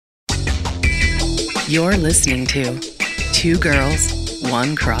You're listening to Two Girls,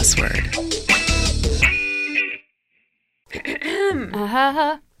 One Crossword.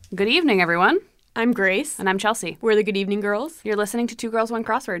 Good evening, everyone. I'm Grace. And I'm Chelsea. We're the Good Evening Girls. You're listening to Two Girls, One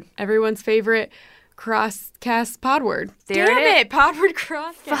Crossword. Everyone's favorite crosscast pod word. There Damn it is. it, pod word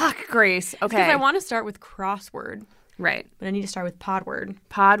crosscast. Fuck, Grace. Okay. Because I want to start with crossword, Right. but I need to start with pod word.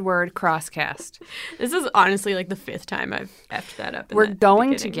 Pod word crosscast. This is honestly like the fifth time I've effed that up. We're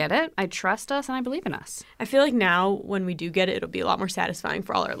going to get it. I trust us and I believe in us. I feel like now when we do get it, it'll be a lot more satisfying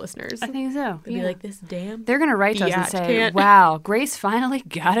for all our listeners. I think so. They'll be like, this damn. They're going to write to us and biatch say, can't. wow, Grace finally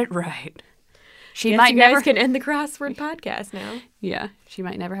got it right. She Yes, might you guys never can end the crossword podcast now. Yeah, she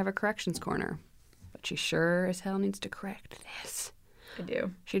might never have a corrections corner, but she sure as hell needs to correct this. I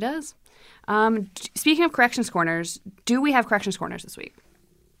do. She does. Speaking of corrections corners, do we have corrections corners this week?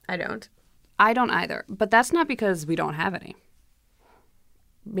 I don't. I don't either, but that's not because we don't have any.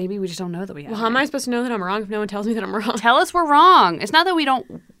 Maybe we just don't know that we have Well, how am I supposed to know that I'm wrong if no one tells me that I'm wrong? Tell us we're wrong. It's not that we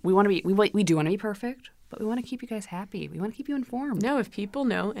don't. We want to be. We do want to be perfect, but we want to keep you guys happy. We want to keep you informed. No, if people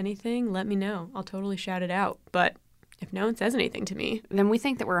know anything, let me know. I'll totally shout it out. But if no one says anything to me, Then we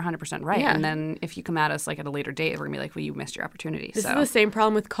think that we're 100% right, Yeah. and then if you come at us like at a later date, we're gonna be like, "Well, you missed your opportunity." this so is the same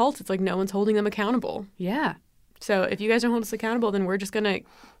problem with cults. It's like no one's holding them accountable. yeah, So if you guys don't hold us accountable, then we're just going to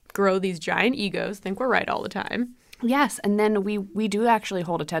grow these giant egos, think we're right all the time. yes, and then we do actually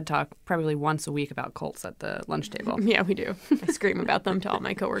hold a TED Talk probably once a week about cults at the lunch table, Yeah, we do. I scream about them to all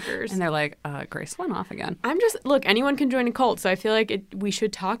my coworkers. and they're like, "Grace went off again." Look, anyone can join a cult. So I feel like we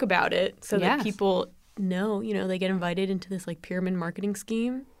should talk about it so Yes. that people know, they get invited into this like pyramid marketing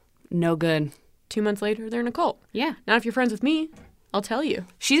scheme. No good. 2 months later, they're in a cult. Yeah, Not if you're friends with me. I'll tell you.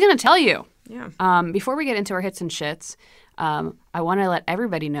 she's gonna tell you. Yeah. Before we get into our hits and shits, I want to let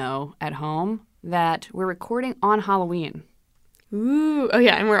everybody know at home that we're recording on Halloween. Ooh. Oh,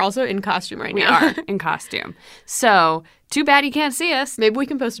 yeah. And we're also in costume right We now. are in costume. So, too bad you can't see us. Maybe we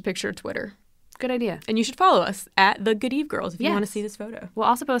can post a picture to Twitter. Good idea. And you should follow us at The Good Eve Girls if you want to Yes. see this photo. We'll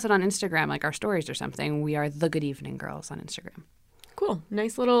also post it on Instagram, like our stories or something. We are The Good Evening Girls on Instagram. Cool.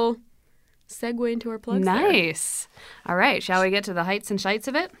 Nice little segue into our plugs there. Nice. All right. Shall we get to the heights and shites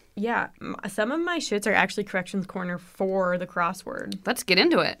of it? Yeah. Some of my shits are actually corrections corner for the crossword. Let's get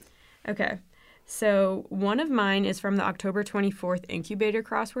into it. Okay. So one of mine is from the October 24th incubator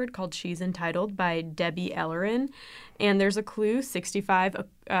crossword called She's Entitled by Debbie Ellerin. And there's a clue, 65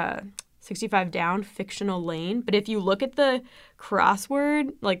 down, fictional lane. But if you look at the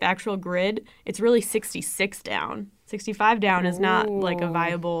crossword, like the actual grid, it's really 66 down. 65 down is not like a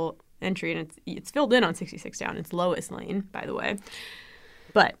viable entry, and it's filled in on 66 down. It's lowest lane, by the way.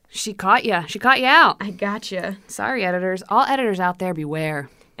 But She caught you. She caught you out. I gotcha. Sorry, editors. All editors out there, beware.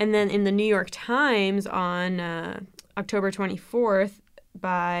 And then in the New York Times on October 24th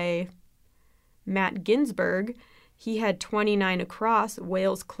by Matt Ginsberg, he had 29 across,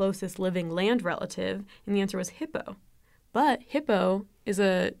 Wales' closest living land relative, and the answer was hippo. But hippo is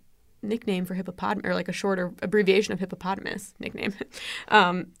a nickname for hippopotamus, or like a shorter abbreviation of hippopotamus nickname.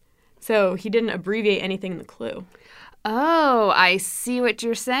 So he didn't abbreviate anything in the clue. Oh, I see what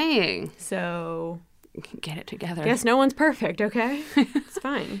you're saying. So Get it together. guess no one's perfect, okay? It's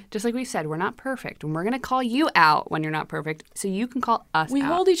fine. Just like we said, we're not perfect. And we're going to call you out when you're not perfect so you can call us We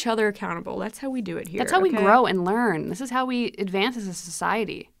out. hold each other accountable. That's how we do it here. That's how we okay? grow and learn. This is how we advance as a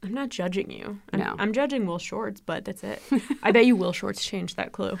society. I'm not judging you. No. I'm judging Will Shortz, but that's it. I bet you Will Shortz changed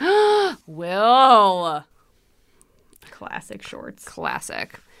that clue. Will. Classic Shorts.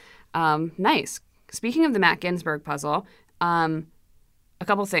 Classic. Nice. Speaking of the Matt Ginsberg puzzle, a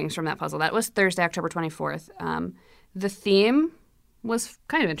couple things from that puzzle. That was Thursday, October 24th. The theme was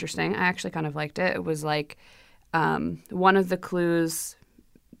kind of interesting. I actually kind of liked it. It was like one of the clues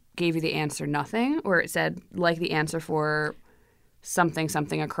gave you the answer nothing, or it said like the answer for something,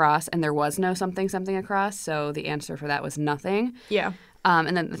 something across, and there was no something, something across. So the answer for that was nothing. Yeah.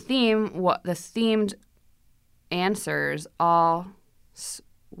 And then the themed answers all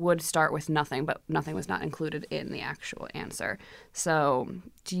would start with nothing, but nothing was not included in the actual answer. So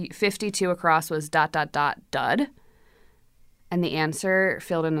 52 across was ... dud. And the answer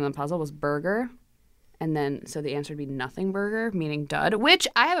filled in the puzzle was burger. And then, so the answer would be nothing burger, meaning dud, which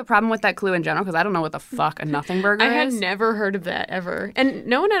I have a problem with that clue in general because I don't know what the fuck a nothing burger I had is. never heard of that ever. And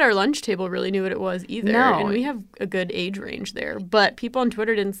no one at our lunch table really knew what it was either. No. And we have a good age range there. But people on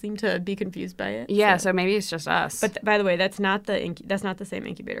Twitter didn't seem to be confused by it. Yeah, so maybe it's just us. But by the way, that's not the same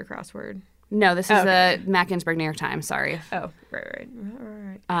incubator crossword. no, this is Okay. the Matt Ginsberg New York Times, sorry. Oh, right.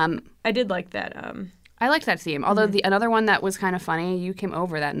 I did like that. I liked that theme. Although another one that was kind of funny, you came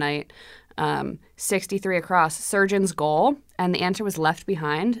over that night 63 across, surgeon's goal, and the answer was left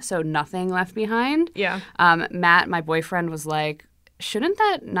behind, so nothing left behind. Yeah. Matt, my boyfriend, was like, shouldn't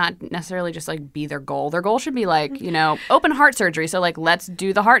that not necessarily just like be their goal? Their goal should be like, open heart surgery. So like, let's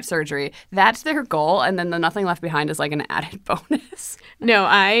do the heart surgery. That's their goal. And then the nothing left behind is like an added bonus. No,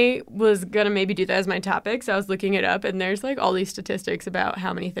 I was going to maybe do that as my topic. So I was looking it up, and there's like all these statistics about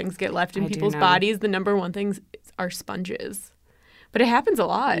how many things get left in people's bodies. The number one things are sponges. But it happens a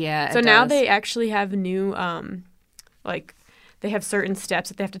lot. Yeah, so it now does. they actually have new, they have certain steps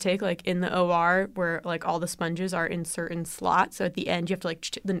that they have to take, like in the OR, where like all the sponges are in certain slots. So at the end, you have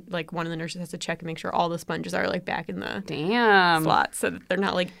to like one of the nurses has to check and make sure all the sponges are like back in the slots, so that they're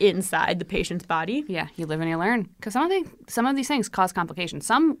not like inside the patient's body. Yeah, you live and you learn. Because some of these things cause complications.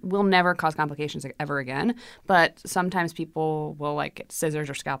 Some will never cause complications ever again, but sometimes people will like get scissors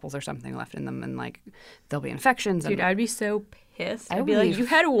or scalpels or something left in them, and like there'll be infections. Dude, I'd be so pissed. I'd be would like, be- you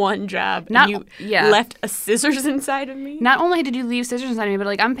had one job and you left a scissors inside of me? Not only did you leave scissors inside of me, but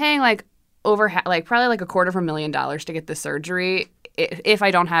like I'm paying like probably like $250,000 to get the surgery if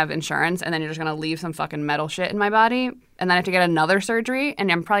I don't have insurance, and then you're just gonna leave some fucking metal shit in my body, and then I have to get another surgery,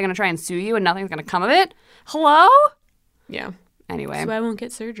 and I'm probably gonna try and sue you, and nothing's gonna come of it. Hello? Yeah. Anyway, That's why I won't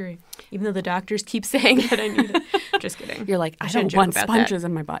get surgery, even though the doctors keep saying that I need it. Just kidding. you're like, I shouldn't don't want joke about sponges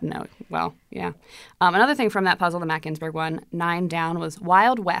in my butt. No. Well, yeah. Another thing from that puzzle, the Matt Ginsburg one, 9 down, was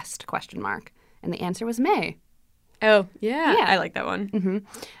Wild West, ? And the answer was May. Oh, yeah. Yeah. I like that one. Mm-hmm.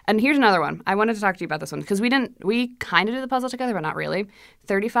 And here's another one. I wanted to talk to you about this one because we kind of did the puzzle together, but not really.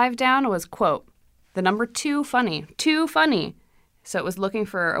 35 down was, quote, the number 2 funny. Too funny. So it was looking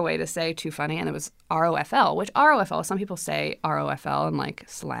for a way to say too funny, and it was ROFL, which ROFL, some people say ROFL in like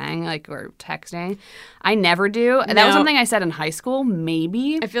slang, like or texting. I never do. And that was No. something I said in high school,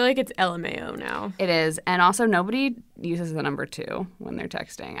 maybe. I feel like it's LMAO now. It is. And also nobody uses the number 2 when they're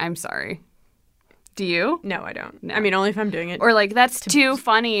texting. I'm sorry. Do you? No, I don't. I mean, only if I'm doing it. Or like, that's too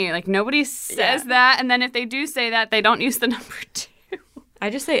funny. Like nobody says that. And then if they do say that, they don't use the number 2. I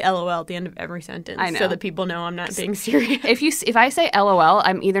just say LOL at the end of every sentence. I know. So that people know I'm not being serious. If I say LOL,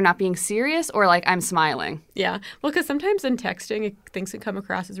 I'm either not being serious or like I'm smiling. Yeah. Well, because sometimes in texting, things can come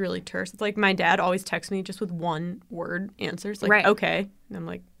across as really terse. It's like my dad always texts me just with one word answers. Like, Right. okay. And I'm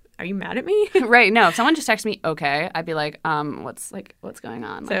like, are you mad at me? Right. No, if someone just texts me, okay, I'd be like, what's going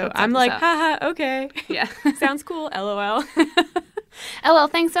on? So what's I'm up, like, what's up? haha, okay. Yeah. Sounds cool. LOL. LOL,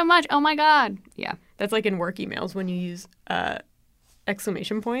 thanks so much. Oh my God. Yeah. That's like in work emails when you use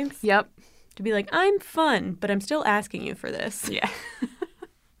exclamation points Yep. to be like, I'm fun, but I'm still asking you for this. Yeah.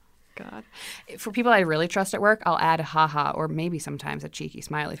 God. For people I really trust at work, I'll add a haha or maybe sometimes a cheeky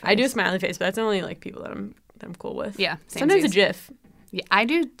smiley face. I do a smiley face, but that's only like people that I'm cool with. Yeah. Sometimes a samesies. GIF. Yeah, I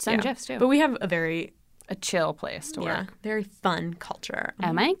do send Yeah. GIFs too. But we have a very a chill place to work. very fun culture.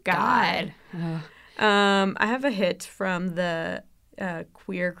 Oh my God. I have a hit from the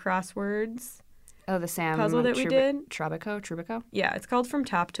queer crosswords. Oh, the Sam Puzzle that we did? Trubico? Yeah, it's called From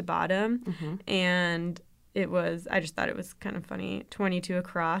Top to Bottom. Mm-hmm. And I just thought it was kind of funny. 22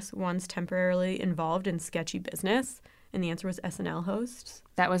 across, one's temporarily involved in sketchy business. And the answer was SNL hosts.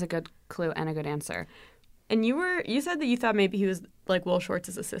 That was a good clue and a good answer. And you said that you thought maybe he was like Will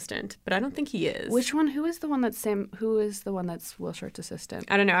Shortz's assistant, but I don't think he is. Which one? Who is the one that's Will Short's assistant?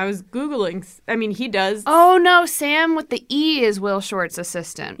 I don't know. I was Googling. I mean, he does. Oh no, Sam with the E is Will Short's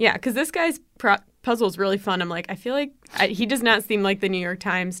assistant. Yeah, because this guy's puzzle is really fun. I'm like, I feel like he does not seem like the New York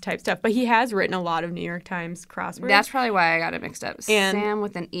Times type stuff, but he has written a lot of New York Times crosswords. That's probably why I got it mixed up. And- Sam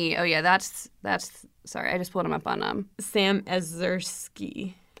with an E. Oh yeah, that's. Sorry, I just pulled him up on Sam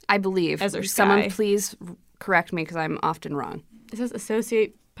Ezersky. I believe. Ezersky. Someone please correct me because I'm often wrong. It says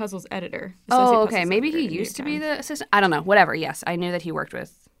Associate Puzzles Editor. Oh, Associate okay. Puzzles Maybe Editor he at New used to York be Times. the assistant. I don't know. Whatever. Yes, I knew that he worked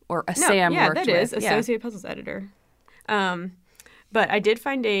with, or No, Sam yeah, worked that with. is Associate Puzzles Editor. But I did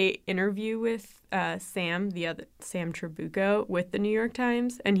find a interview with Sam Trabucco with the New York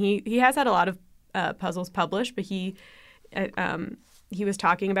Times, and he has had a lot of puzzles published, but he was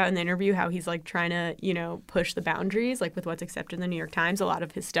talking about in the interview how he's like trying to push the boundaries like with what's accepted in the New York Times. A lot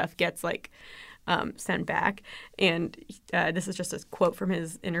of his stuff gets like sent back, and this is just a quote from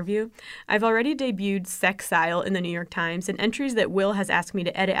his interview. I've already debuted Sexile in the New York Times, and entries that Will has asked me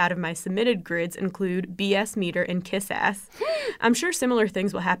to edit out of my submitted grids include BS meter and kiss ass. I'm sure similar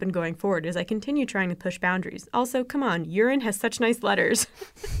things will happen going forward as I continue trying to push boundaries. Also, come on, urine has such nice letters.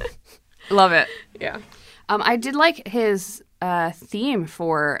 Love it. Yeah. I did like his theme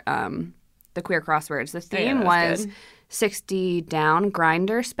for the queer crosswords. The theme that was was good. 60 down,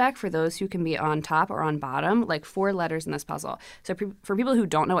 grinder spec for those who can be on top or on bottom, like 4 letters in this puzzle. So for people who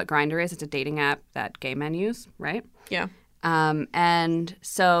don't know what Grindr is, it's a dating app that gay men use, right? Yeah. And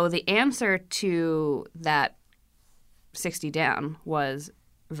so the answer to that 60 down was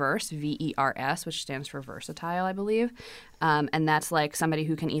verse, VERS, which stands for versatile, I believe. And that's like somebody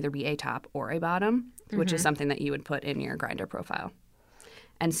who can either be a top or a bottom, which is something that you would put in your Grindr profile.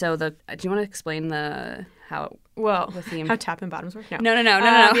 And so do you want to explain the theme? How top and bottoms work? No.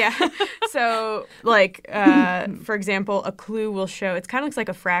 Yeah. So, like, for example, a clue will show, it's kind of looks like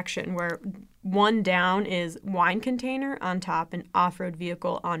a fraction where one down is wine container on top and off-road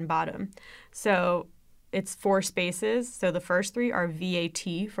vehicle on bottom. So it's 4 spaces. So the first 3 are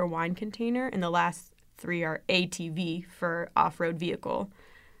VAT for wine container, and the last 3 are ATV for off-road vehicle.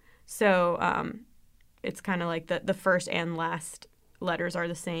 So it's kind of like the first and last letters are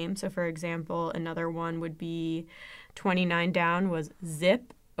the same. So, for example, another one would be 29 down was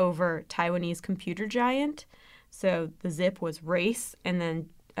zip over Taiwanese computer giant. So the zip was race, and then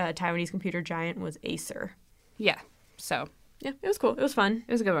Taiwanese computer giant was Acer. Yeah. So yeah, it was cool. It was fun.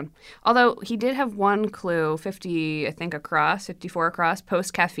 It was a good one. Although he did have one clue, 50, I think, across, 54 across,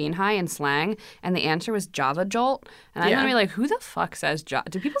 post-caffeine high in slang, and the answer was Java Jolt. And I'm going to be like, who the fuck says Java?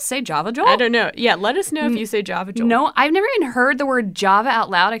 Do people say Java Jolt? I don't know. Yeah, let us know if you say Java Jolt. No, I've never even heard the word Java out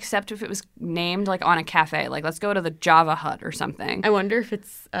loud except if it was named, like, on a cafe. Like, let's go to the Java Hut or something. I wonder if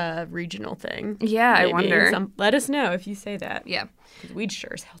it's a regional thing. Yeah, maybe. I wonder. Let us know if you say that. Yeah. Because we'd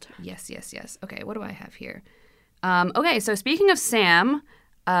sure as hell do. Yes. Okay, what do I have here? Okay, so speaking of Sam,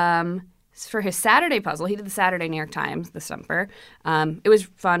 for his Saturday puzzle, he did the Saturday New York Times, the Stumper. It was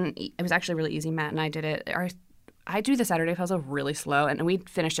fun. It was actually really easy. Matt and I did it. I do the Saturday puzzle really slow, and we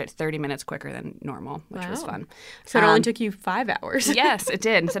finished it 30 minutes quicker than normal, which was fun. So it only took you 5 hours. Yes, it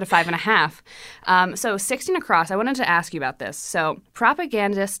did, instead of 5.5. So 16 across, I wanted to ask you about this. So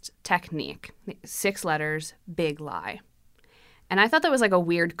propagandist technique, 6 letters, big lie. And I thought that was like a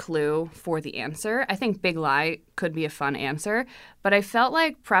weird clue for the answer. I think big lie could be a fun answer, but I felt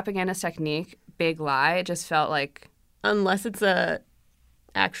like propagandist technique, big lie, just felt like... Unless it's a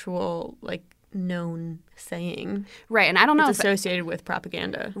actual, like, known saying. Right, and I don't know it's associated with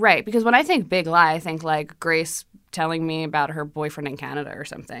propaganda. Right, because when I think big lie, I think like Grace telling me about her boyfriend in Canada or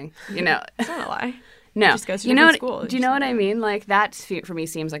something. You know, it's not a lie. No, just goes to different school. Do you know what I mean? Like that for me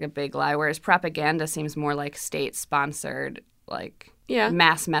seems like a big lie, whereas propaganda seems more like state-sponsored, like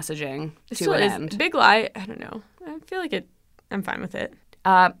mass messaging to an end. Big lie. I don't know. I feel like I'm fine with it.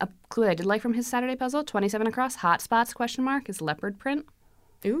 A clue I did like from his Saturday puzzle, 27 across, hotspots, ? Is leopard print.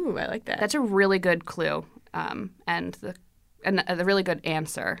 Ooh, I like that. That's a really good clue, and a really good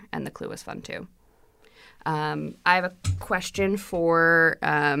answer, and the clue was fun too. I have a question for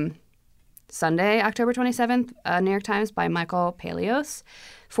Sunday, October 27th, New York Times by Michael Paleos.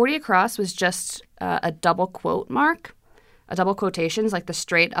 40 across was just a double quote mark, a double quotations, like the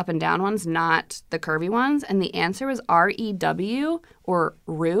straight up and down ones, not the curvy ones, and the answer was REW or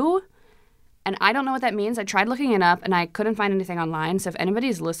REW. And I don't know what that means. I tried looking it up, and I couldn't find anything online. So if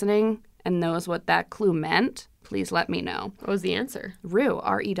anybody's listening and knows what that clue meant, please let me know. What was the answer? REW,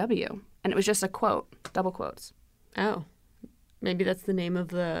 R-E-W. And it was just a quote, double quotes. Oh. Maybe that's the name of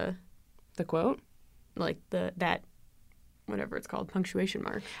the quote? Like that, whatever it's called, punctuation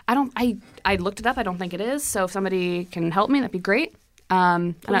mark. I looked it up. I don't think it is. So if somebody can help me, that'd be great.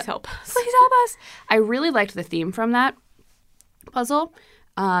 Please help us. Please help us. I really liked the theme from that puzzle.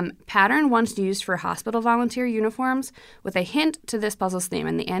 Pattern once used for hospital volunteer uniforms with a hint to this puzzle's theme,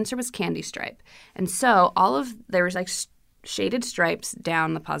 and the answer was candy stripe. And so there was like shaded stripes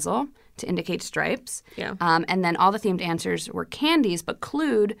down the puzzle to indicate stripes. Yeah. And then all the themed answers were candies, but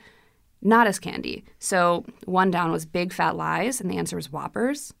clued not as candy. So 1 down was big fat lies, and the answer was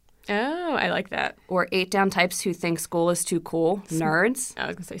Whoppers. Oh, I like that. Or 8 down types who think school is too cool, nerds. I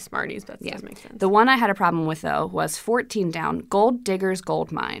was going to say Smarties, but that does make sense. The one I had a problem with, though, was 14 down, gold digger's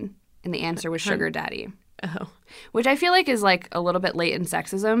gold mine. And the answer was sugar daddy. Oh. Which I feel like is like a little bit latent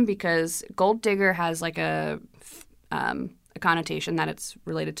sexism because gold digger has like a connotation that it's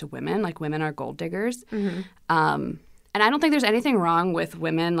related to women. Like women are gold diggers. Mm-hmm. And I don't think there's anything wrong with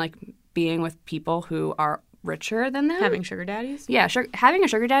women like being with people who are richer than them. Having sugar daddies? Yeah, having a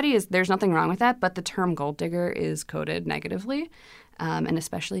sugar daddy there's nothing wrong with that, but the term gold digger is coded negatively, and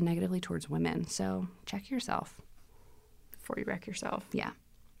especially negatively towards women. So check yourself. Before you wreck yourself. Yeah.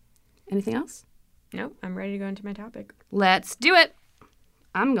 Anything else? Nope, I'm ready to go into my topic. Let's do it.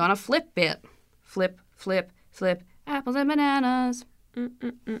 I'm gonna flip it. Flip, flip, flip, apples and bananas.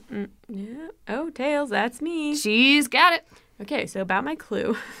 Yeah. Oh, Tails, that's me. She's got it. Okay, so about my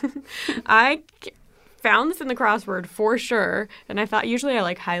clue. I found this in the crossword for sure, and I thought usually I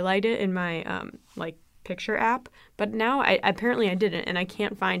like highlight it in my like picture app, but now apparently I didn't, and I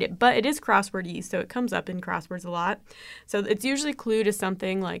can't find it. But it is crossword-y, so it comes up in crosswords a lot. So it's usually clued to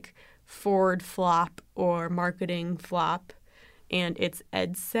something like Ford flop or marketing flop, and it's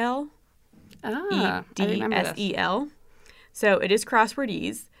Edsel, I remember this. Edsel. So it is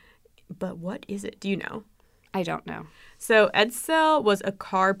crossword-ys, but what is it? Do you know? I don't know. So Edsel was a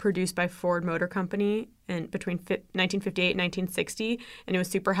car produced by Ford Motor Company between 1958 and 1960, and it was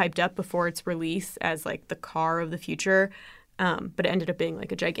super hyped up before its release as like the car of the future. But it ended up being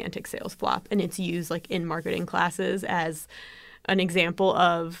like a gigantic sales flop, and it's used like in marketing classes as an example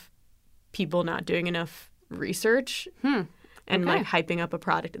of people not doing enough research and like hyping up a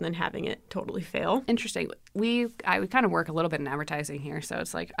product and then having it totally fail. Interesting. We kind of work a little bit in advertising here, so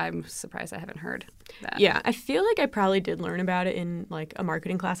it's like I'm surprised I haven't heard that. Yeah, I feel like I probably did learn about it in like a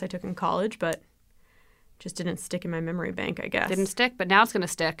marketing class I took in college, but just didn't stick in my memory bank, I guess. Didn't stick, but now it's going to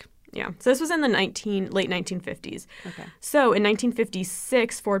stick. Yeah. So this was in the late 1950s. Okay. So in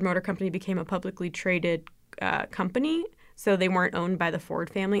 1956, Ford Motor Company became a publicly traded company. So they weren't owned by the Ford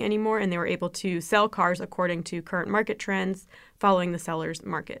family anymore, and they were able to sell cars according to current market trends, following the seller's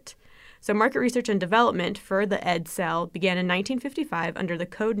market. So market research and development for the Edsel began in 1955 under the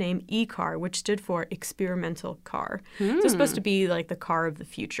code name E-Car, which stood for experimental car. So it was supposed to be like the car of the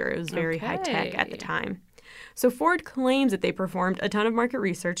future. It was very high-tech at the time. So Ford claims that they performed a ton of market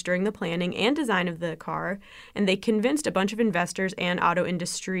research during the planning and design of the car, and they convinced a bunch of investors and auto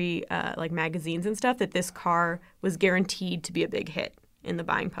industry like magazines and stuff that this car was guaranteed to be a big hit in the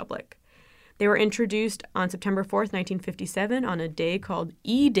buying public. They were introduced on September 4th, 1957 on a day called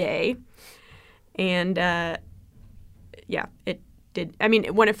E-Day, and it did. I mean,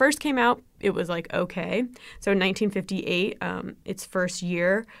 when it first came out, it was like okay. So in 1958, its first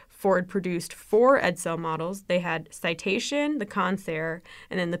year, Ford produced 4 Edsel models. They had Citation, the Convair,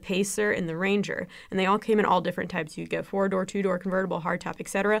 and then the Pacer and the Ranger. And they all came in all different types. You could get 4-door, 2-door, convertible, hardtop,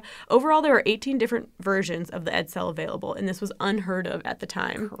 etc. Overall, there were 18 different versions of the Edsel available, and this was unheard of at the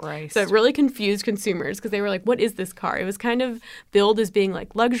time. Christ. So it really confused consumers because they were like, what is this car? It was kind of billed as being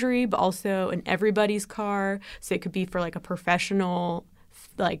like luxury, but also an everybody's car. So it could be for like a professional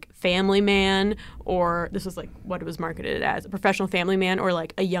like family man, or this was like what it was marketed as, a professional family man, or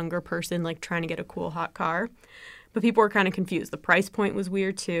like a younger person like trying to get a cool hot car. But people were kind of confused. The price point was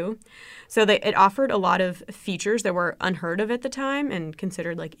weird too. So it offered a lot of features that were unheard of at the time and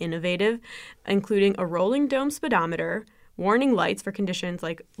considered like innovative, including a rolling dome speedometer, warning lights for conditions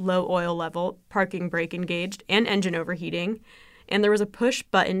like low oil level, parking brake engaged, and engine overheating. And there was a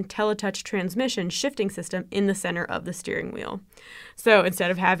push-button teletouch transmission shifting system in the center of the steering wheel. So instead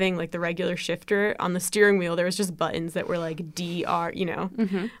of having like the regular shifter on the steering wheel, there was just buttons that were like D, R,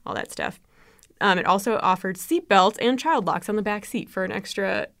 all that stuff. It also offered seat belts and child locks on the back seat for an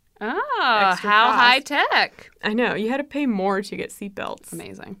extra how cost. high tech. I know. You had to pay more to get seat belts.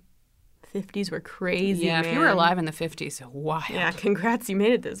 Amazing. 50s were crazy, Yeah, man. if you were alive in the 50s, wild. Yeah, congrats. You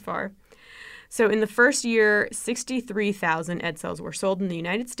made it this far. So in the first year, 63,000 Edsels were sold in the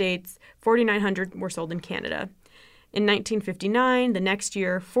United States, 4,900 were sold in Canada. In 1959, the next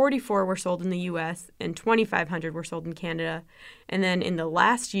year, 44 were sold in the U.S. and 2,500 were sold in Canada. And then in the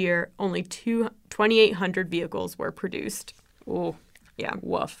last year, only 2,800 vehicles were produced. Ooh, Yeah.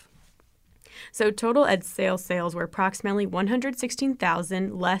 woof. So total Edsel sales were approximately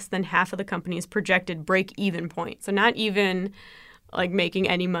 116,000, less than half of the company's projected break-even point. So not even like making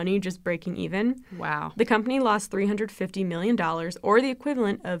any money, just breaking even. Wow. The company lost $350 million, or the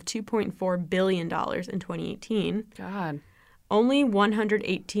equivalent of $2.4 billion in 2018. God. Only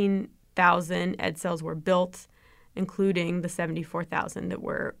 118,000 Edsels were built, including the 74,000 that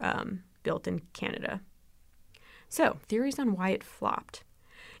were built in Canada. So, theories on why it flopped.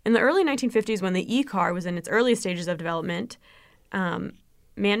 In the early 1950s, when the E-Car was in its earliest stages of development,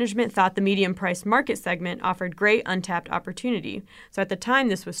 management thought the medium-priced market segment offered great untapped opportunity. So at the time,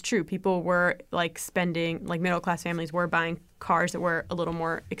 this was true. People were middle-class families were buying cars that were a little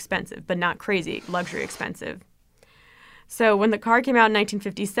more expensive, but not crazy, luxury expensive. So when the car came out in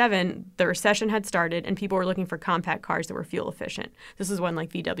 1957, the recession had started, and people were looking for compact cars that were fuel efficient. This is when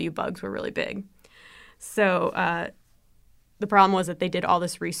like VW Bugs were really big. So the problem was that they did all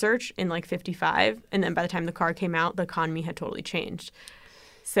this research in like 55, and then by the time the car came out, the economy had totally changed.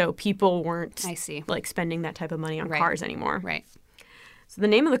 So people weren't like spending that type of money on cars anymore. Right. So the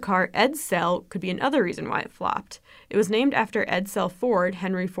name of the car, Edsel, could be another reason why it flopped. It was named after Edsel Ford,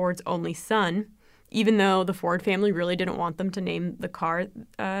 Henry Ford's only son, even though the Ford family really didn't want them to name the car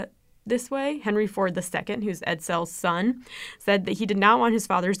this way. Henry Ford II, who's Edsel's son, said that he did not want his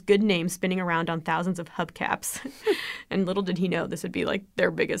father's good name spinning around on thousands of hubcaps. And little did he know this would be like their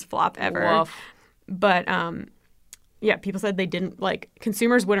biggest flop ever. Woof. But yeah, people said they didn't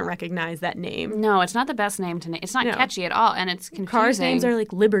consumers wouldn't recognize that name. No, it's not the best name to name. It's not catchy at all, and it's confusing. Cars names are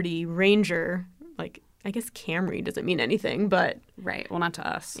like Liberty, Ranger, I guess Camry doesn't mean anything, but right. Well, not to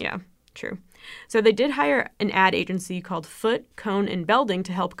us. Yeah, true. So they did hire an ad agency called Foot, Cone, and Belding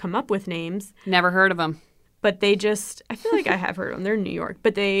to help come up with names. Never heard of them. But they I feel like I have heard of them. They're in New York.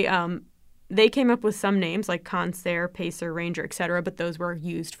 But they came up with some names like Consair, Pacer, Ranger, etc. But those were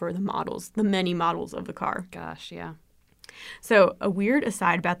used for the many models of the car. Gosh, yeah. So a weird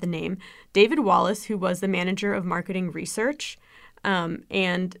aside about the name, David Wallace, who was the manager of marketing research,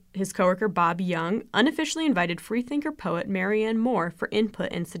 and his coworker Bob Young unofficially invited freethinker poet Marianne Moore for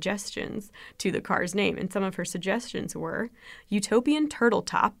input and suggestions to the car's name. And some of her suggestions were Utopian Turtle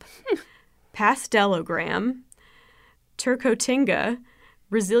Top, Pastelogram, Turcotinga,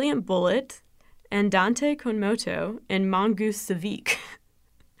 Resilient Bullet, Andante con Moto, and Mongoose Civique.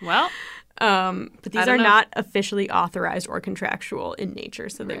 Well, but these are not officially authorized or contractual in nature,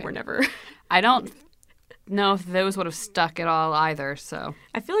 so they were never. I don't know if those would have stuck at all either. So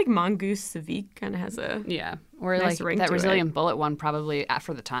I feel like Mongoose Civique kind of has a or nice like ring that to Resilient Bullet one probably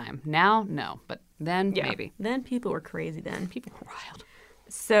for the time. Now, no, but then maybe. Then people were crazy. Then people were wild.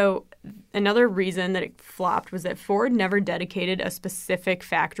 So another reason that it flopped was that Ford never dedicated a specific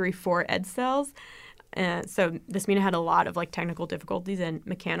factory for Edsels. So this mean it had a lot of technical difficulties and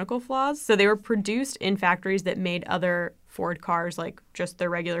mechanical flaws. So they were produced in factories that made other Ford cars, like just their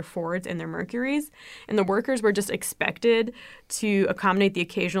regular Fords and their Mercurys. And the workers were just expected to accommodate the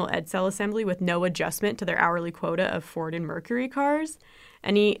occasional Edsel assembly with no adjustment to their hourly quota of Ford and Mercury cars.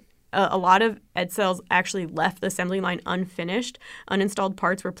 A lot of Edsels actually left the assembly line unfinished. Uninstalled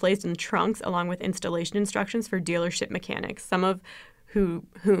parts were placed in trunks along with installation instructions for dealership mechanics, some of whom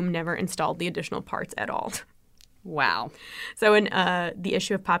never installed the additional parts at all. Wow. So in the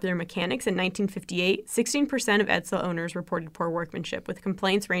issue of Popular Mechanics in 1958, 16% of Edsel owners reported poor workmanship, with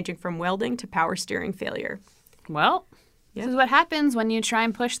complaints ranging from welding to power steering failure. Well, this is what happens when you try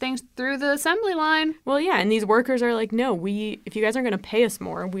and push things through the assembly line. Well, yeah, and these workers are like, no, if you guys aren't going to pay us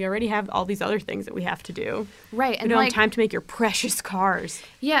more, we already have all these other things that we have to do. Right. We don't have time to make your precious cars.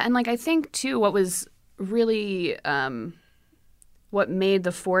 Yeah, and I think, too, what was really what made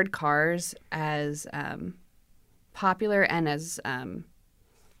the Ford cars as popular and as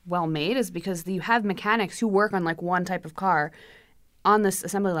well-made is because you have mechanics who work on, one type of car on this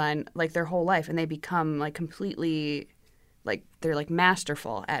assembly line, their whole life, and they become, completely... they're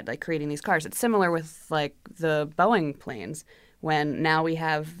masterful at creating these cars. It's similar with the Boeing planes, when now we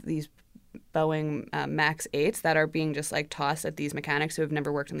have these Boeing Max 8s that are being just tossed at these mechanics who have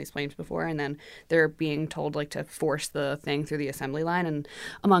never worked on these planes before, and then they're being told to force the thing through the assembly line, and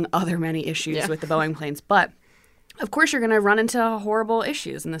among other many issues with the Boeing planes. But of course you're going to run into horrible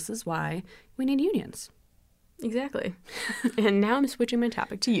issues, and this is why we need unions. Exactly. And now I'm switching my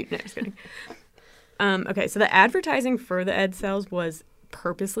topic to you. No, just kidding. Okay, so the advertising for the Edsels was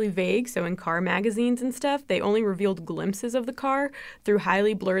purposely vague. So in car magazines and stuff, they only revealed glimpses of the car through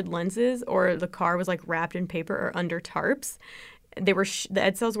highly blurred lenses, or the car was wrapped in paper or under tarps. The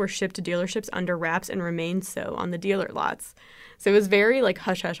Edsels were shipped to dealerships under wraps and remained so on the dealer lots. So it was very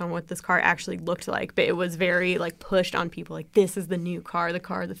hush-hush on what this car actually looked like, but it was very pushed on people this is the new car, the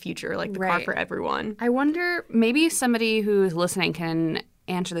car of the future, the car for everyone. I wonder, maybe somebody who's listening can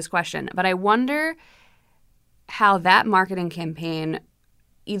answer this question, but I wonder how that marketing campaign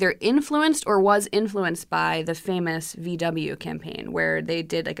either influenced or was influenced by the famous VW campaign, where they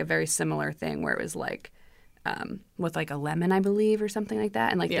did a very similar thing where it was with a lemon, I believe, or something like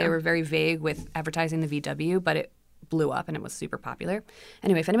that. And they were very vague with advertising the VW, but it blew up and it was super popular.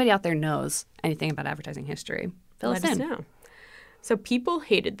 Anyway, if anybody out there knows anything about advertising history, let us know. So people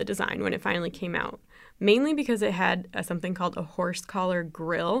hated the design when it finally came out, mainly because it had something called a horse collar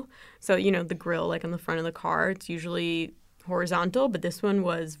grille. So, the grille on the front of the car, it's usually horizontal, but this one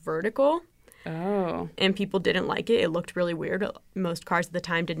was vertical. Oh. And people didn't like it. It looked really weird. Most cars at the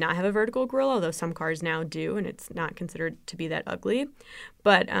time did not have a vertical grille, although some cars now do, and it's not considered to be that ugly.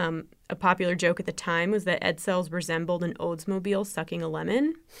 But a popular joke at the time was that Edsels resembled an Oldsmobile sucking a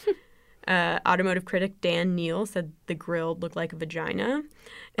lemon. Automotive critic Dan Neal said the grille looked like a vagina.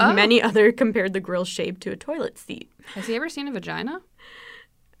 And many other compared the grille shape to a toilet seat. Has he ever seen a vagina?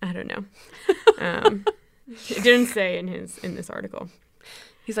 I don't know. It didn't say in this article.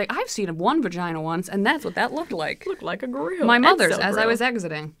 He's like, I've seen one vagina once, and that's what that looked like. Looked like a grill. My mother's, as I was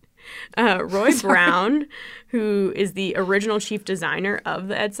exiting. Roy Brown, who is the original chief designer of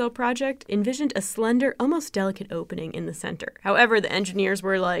the Edsel project, envisioned a slender, almost delicate opening in the center. However, the engineers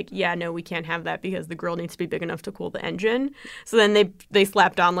were like, yeah, no, we can't have that because the grill needs to be big enough to cool the engine. So then they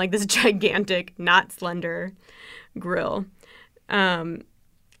slapped on like this gigantic, not slender grill. And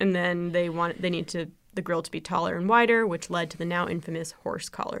then they need the grill to be taller and wider, which led to the now infamous horse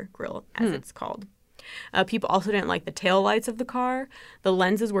collar grill, as it's called. People also didn't like the tail lights of the car. The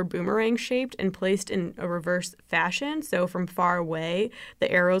lenses were boomerang shaped and placed in a reverse fashion. So from far away,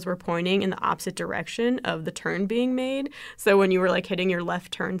 the arrows were pointing in the opposite direction of the turn being made. So when you were like hitting your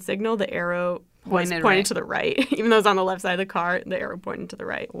left turn signal, the arrow was pointed right. to the right. Even though it was on the left side of the car, the arrow pointed to the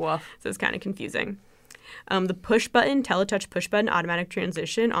right. Woof. So it's kind of confusing. The push button, teletouch push button automatic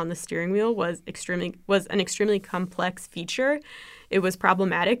transmission on the steering wheel was an extremely complex feature. It was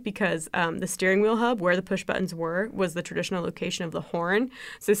problematic because the steering wheel hub, where the push buttons were, was the traditional location of the horn.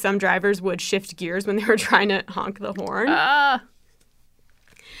 So some drivers would shift gears when they were trying to honk the horn.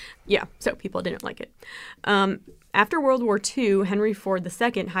 Yeah, so people didn't like it. After World War II, Henry Ford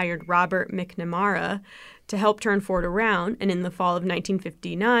II hired Robert McNamara to help turn Ford around, and in the fall of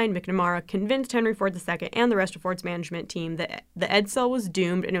 1959, McNamara convinced Henry Ford II and the rest of Ford's management team that the Edsel was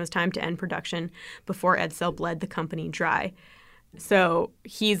doomed and it was time to end production before Edsel bled the company dry. So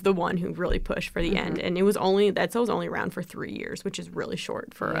he's the one who really pushed for the end, and the Edsel was only around for 3 years, which is really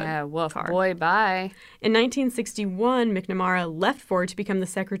short for a car. Boy, bye. In 1961, McNamara left Ford to become the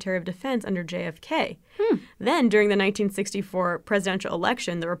Secretary of Defense under JFK. Then, during the 1964 presidential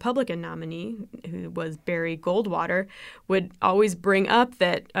election, the Republican nominee, who was Barry Goldwater, would always bring up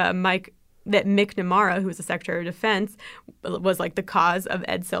that McNamara, who was the Secretary of Defense, was like the cause of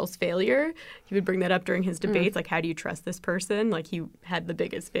Edsel's failure. He would bring that up during his debates, like, how do you trust this person? Like, he had the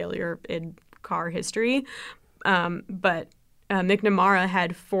biggest failure in car history. But McNamara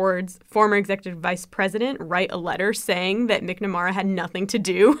had Ford's former executive vice president write a letter saying that McNamara had nothing to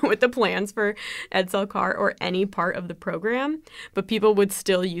do with the plans for Edsel car or any part of the program, but people would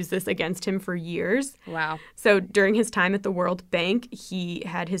still use this against him for years. Wow. So during his time at the World Bank,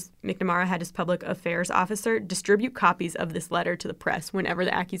 McNamara had his public affairs officer distribute copies of this letter to the press whenever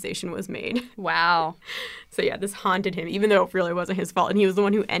the accusation was made. Wow. So yeah, this haunted him, even though it really wasn't his fault, and he was the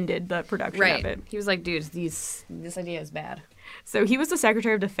one who ended the production of it. He was like, dude, this idea is bad. So he was the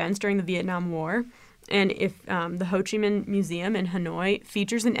Secretary of Defense during the Vietnam War, and if the Ho Chi Minh Museum in Hanoi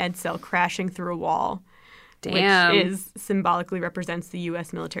features an Edsel crashing through a wall, Damn. which symbolically represents the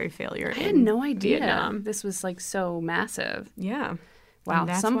U.S. military failure. I had no idea Vietnam. this was like so massive. Yeah. Wow, And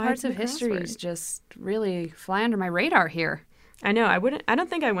that's some why parts it's in of the history crossword. just really fly under my radar here. I know. I don't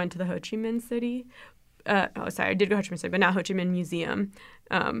think I went to the Ho Chi Minh City. I did go to Ho Chi Minh City, but not Ho Chi Minh Museum.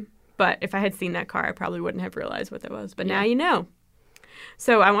 But if I had seen that car, I probably wouldn't have realized what that was. But now you know.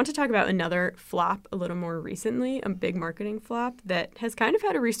 So I want to talk about another flop a little more recently, a big marketing flop that has kind of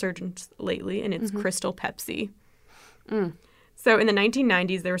had a resurgence lately, and it's Crystal Pepsi. So in the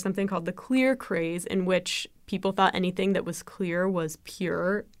 1990s, there was something called the clear craze, in which people thought anything that was clear was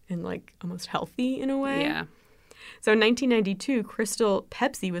pure and like almost healthy in a way. Yeah. So in 1992, Crystal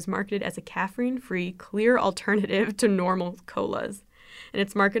Pepsi was marketed as a caffeine-free, clear alternative to normal colas. And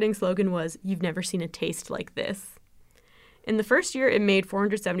its marketing slogan was, "You've never seen a taste like this." In the first year, it made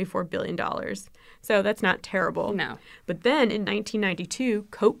 $474 billion. So that's not terrible. No. But then in 1992,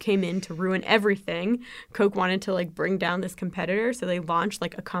 Coke came in to ruin everything. Coke wanted to bring down this competitor, so they launched a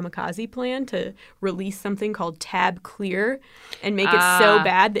kamikaze plan to release something called Tab Clear and make it so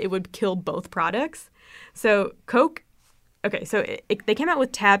bad that it would kill both products. So Coke, they came out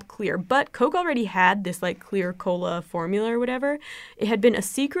with Tab Clear, but Coke already had this clear cola formula or whatever. It had been a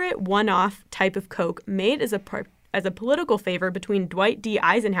secret one-off type of Coke made as a political favor between Dwight D.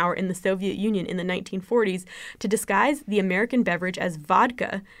 Eisenhower and the Soviet Union in the 1940s to disguise the American beverage as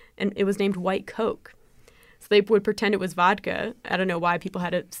vodka, and it was named White Coke. So they would pretend it was vodka. I don't know why people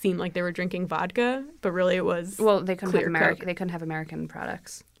had it seem like they were drinking vodka, but really it was They couldn't clear have Coke. They couldn't have American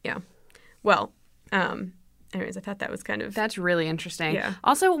products. Yeah. Well, anyways, I thought that was kind of... That's really interesting. Yeah.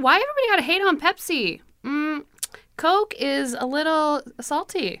 Also, why everybody got to hate on Pepsi? Coke is a little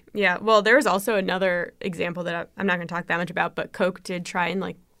salty. Yeah, well, there's also another example that I'm not going to talk that much about, but Coke did try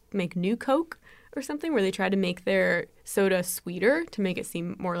and make new Coke or something where they tried to make their soda sweeter to make it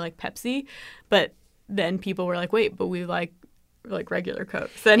seem more like Pepsi, but then people were like, wait, but we like regular Coke.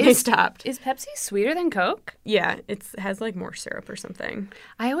 So then they stopped. Is Pepsi sweeter than Coke? Yeah, it has more syrup or something.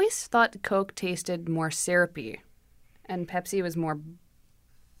 I always thought Coke tasted more syrupy and Pepsi was more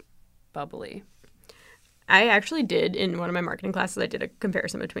bubbly. I actually did, in one of my marketing classes, I did a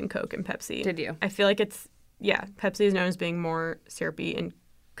comparison between Coke and Pepsi. Did you? I feel like Pepsi is known as being more syrupy and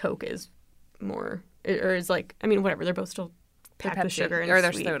Coke is more, or is like, I mean, whatever. They're both still packed with sugar and or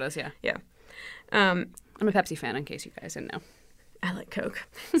their sweet. sodas, yeah. Yeah. I'm a Pepsi fan, in case you guys didn't know. I like Coke.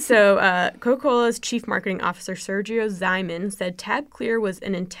 So Coca-Cola's chief marketing officer, Sergio Zyman, said Tab Clear was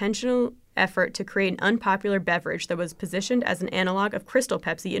an intentional effort to create an unpopular beverage that was positioned as an analog of Crystal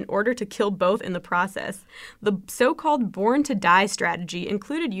Pepsi in order to kill both in the process. The so-called Born to Die strategy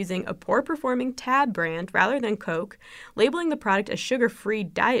included using a poor-performing Tab brand rather than Coke, labeling the product a sugar-free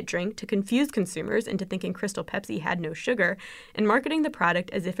diet drink to confuse consumers into thinking Crystal Pepsi had no sugar, and marketing the product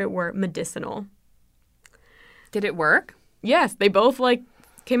as if it were medicinal. Did it work? Yes, they both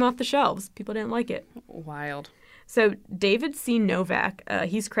came off the shelves. People didn't like it. Wild. So David C. Novak,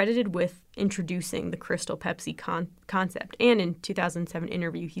 he's credited with introducing the Crystal Pepsi concept. And in 2007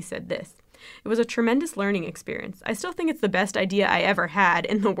 interview, he said this: "It was a tremendous learning experience. I still think it's the best idea I ever had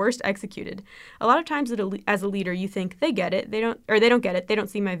and the worst executed. A lot of times as a leader, you think they get it, they don't get it, they don't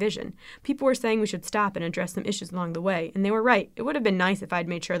see my vision. People were saying we should stop and address some issues along the way, and they were right. It would have been nice if I'd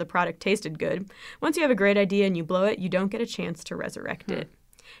made sure the product tasted good. Once you have a great idea and you blow it, you don't get a chance to resurrect it."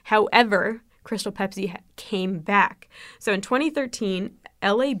 However, Crystal Pepsi came back. So in 2013,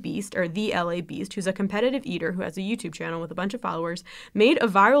 LA Beast, or the LA Beast, who's a competitive eater who has a YouTube channel with a bunch of followers, made a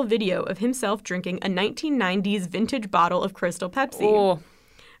viral video of himself drinking a 1990s vintage bottle of Crystal Pepsi. Oh.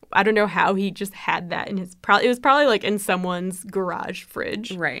 I don't know how he just had that in his... It was probably like in someone's garage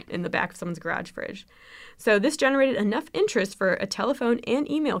fridge. Right. In the back of someone's garage fridge. So this generated enough interest for a telephone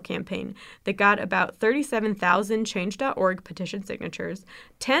and email campaign that got about 37,000 Change.org petition signatures,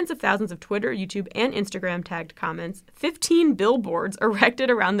 tens of thousands of Twitter, YouTube, and Instagram tagged comments, 15 billboards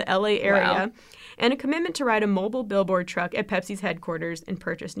erected around the LA area, Wow. and a commitment to ride a mobile billboard truck at Pepsi's headquarters in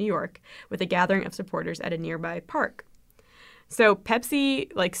Purchase, New York, with a gathering of supporters at a nearby park. So Pepsi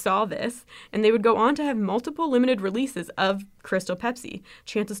saw this, and they would go on to have multiple limited releases of Crystal Pepsi,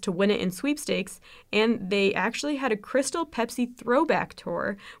 chances to win it in sweepstakes, and they actually had a Crystal Pepsi throwback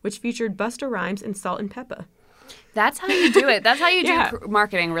tour, which featured Busta Rhymes and Salt and Peppa. That's how you do it. That's how you do Yeah.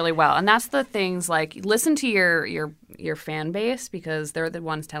 marketing really well. And that's the things, listen to your fan base, because they're the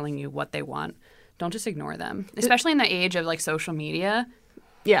ones telling you what they want. Don't just ignore them, especially in the age of social media.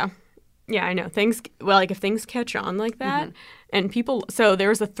 Yeah. Yeah, I know. If things catch on like that, and people, so there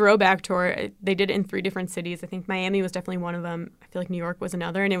was a throwback tour. They did it in 3 different cities. I think Miami was definitely one of them. I feel like New York was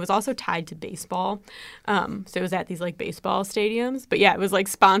another, and it was also tied to baseball. So it was at these baseball stadiums. But yeah, it was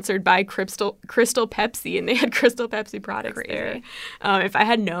sponsored by Crystal Pepsi, and they had Crystal Pepsi products there. If I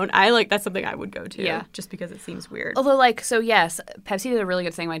had known, that's something I would go to. Yeah. Just because it seems weird. Although, yes, Pepsi did a really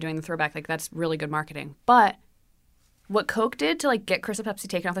good thing by doing the throwback. That's really good marketing. But what Coke did to get Crystal Pepsi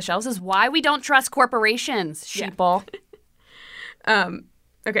taken off the shelves is why we don't trust corporations, sheeple.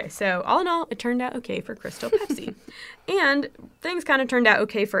 Okay, so all in all, it turned out okay for Crystal Pepsi. And things kind of turned out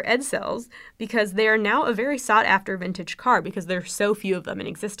okay for Edsels, because they are now a very sought-after vintage car because there are so few of them in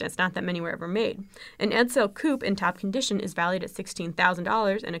existence. Not that many were ever made. An Edsel coupe in top condition is valued at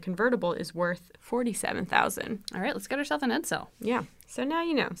 $16,000, and a convertible is worth $47,000. All right, let's get ourselves an Edsel. Yeah, so now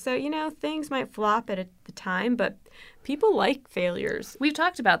you know. So, things might flop at the time, but people like failures. We've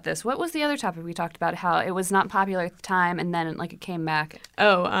talked about this. What was the other topic we talked about? How it was not popular at the time, and then it came back.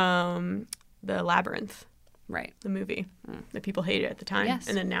 The Labyrinth. Right. The movie that people hated at the time. Yes.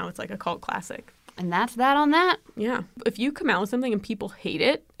 And then now it's a cult classic. And that's that on that. Yeah. If you come out with something and people hate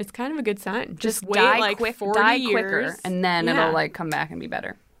it, it's kind of a good sign. Just wait die 40 die years. quicker, and then it'll come back and be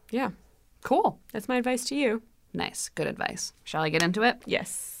better. Yeah. Cool. That's my advice to you. Nice. Good advice. Shall I get into it?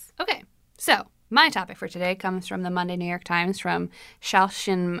 Yes. Okay. So my topic for today comes from the Monday New York Times from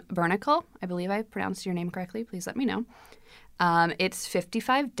Shalshin Bernicle. I believe I pronounced your name correctly. Please let me know. It's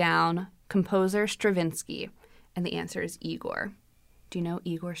 55 down, composer Stravinsky. And the answer is Igor. Do you know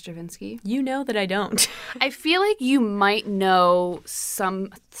Igor Stravinsky? You know that I don't. I feel like you might know some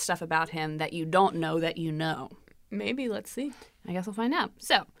stuff about him that you don't know that you know. Maybe. Let's see. I guess we'll find out.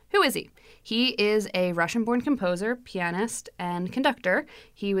 So, who is he? He is a Russian-born composer, pianist, and conductor.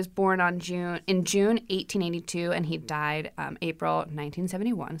 He was born in June 1882, and he died April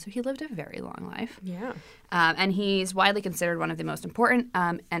 1971. So he lived a very long life. Yeah. And he's widely considered one of the most important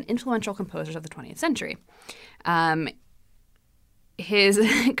and influential composers of the 20th century. His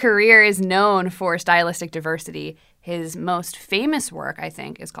career is known for stylistic diversity. His most famous work, I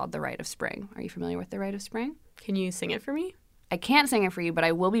think, is called The Rite of Spring. Are you familiar with The Rite of Spring? Can you sing it for me? I can't sing it for you, but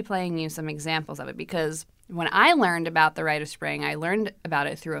I will be playing you some examples of it, because when I learned about The Rite of Spring, I learned about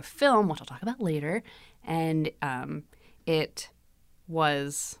it through a film, which I'll talk about later, and it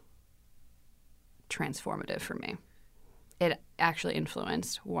was transformative for me. It actually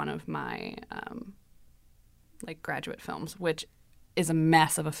influenced one of my graduate films, which is a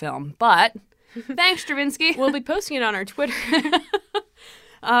mess of a film. But thanks, Stravinsky. We'll be posting it on our Twitter.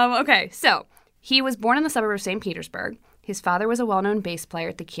 Okay, so he was born in the suburb of St. Petersburg. His father was a well-known bass player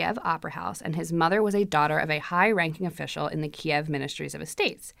at the Kiev Opera House, and his mother was a daughter of a high-ranking official in the Kiev Ministries of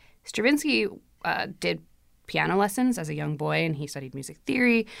Estates. Stravinsky did piano lessons as a young boy, and he studied music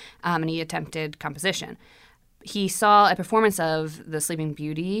theory, and he attempted composition. He saw a performance of The Sleeping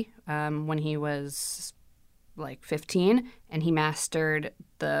Beauty when he was like 15, and he mastered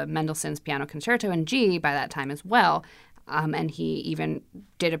the Mendelssohn's Piano Concerto in G by that time as well. And he even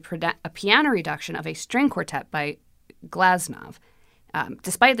did a piano reduction of a string quartet by Glazunov.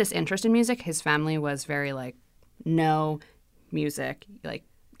 Despite this interest in music, his family was very like, no music. Like,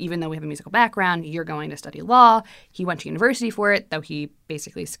 even though we have a musical background, you're going to study law. He went to university for it, though he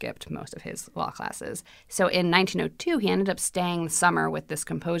basically skipped most of his law classes. So in 1902, he ended up staying the summer with this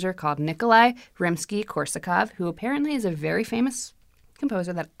composer called Nikolai Rimsky-Korsakov, who apparently is a very famous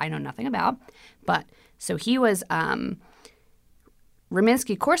composer that I know nothing about. But so he was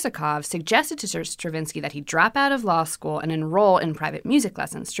Rimsky-Korsakov suggested to Stravinsky that he drop out of law school and enroll in private music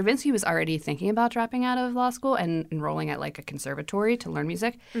lessons. Stravinsky was already thinking about dropping out of law school and enrolling at like a conservatory to learn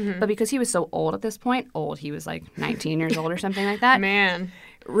music. Mm-hmm. But because he was so old at this point, he was like 19 years old or something like that. Man.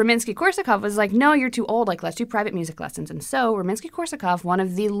 Rimsky-Korsakov was like, no, you're too old. Like, let's do private music lessons. And so Rimsky-Korsakov, one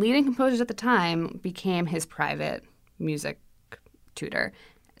of the leading composers at the time, became his private music tutor.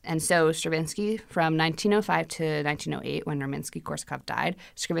 And so Stravinsky, from 1905 to 1908, when Rimsky-Korsakov died,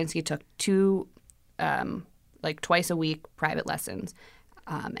 Stravinsky took two, twice a week private lessons.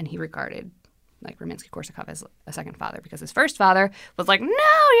 And he regarded, like, Rimsky-Korsakov as a second father because his first father was like, no,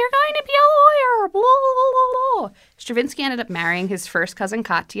 you're going to be a lawyer, blah, blah, blah, blah. Stravinsky ended up marrying his first cousin,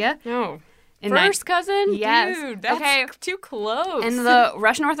 Katya. No. First cousin? Yes. Dude, that's too close. And the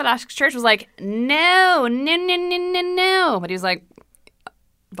Russian Orthodox Church was like, no. But he was like,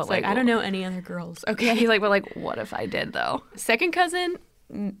 but like, I don't know any other girls. Okay. Yeah, he's like, but like, what if I did though? Second cousin?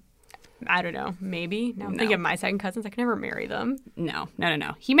 I don't know. Maybe. Now I'm thinking of my second cousins. I can never marry them. No.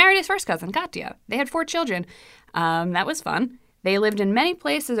 He married his first cousin, Katya. They had 4 children. That was fun. They lived in many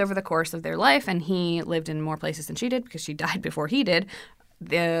places over the course of their life, and he lived in more places than she did because she died before he did.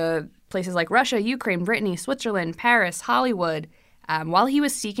 The places like Russia, Ukraine, Brittany, Switzerland, Paris, Hollywood. While he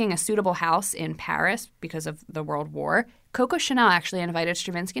was seeking a suitable house in Paris because of the World War, Coco Chanel actually invited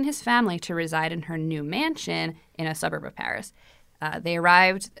Stravinsky and his family to reside in her new mansion in a suburb of Paris. They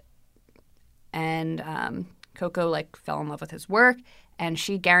arrived, and Coco fell in love with his work, and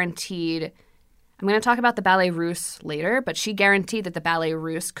she guaranteed. I'm going to talk about the Ballet Russe later, but she guaranteed that the Ballet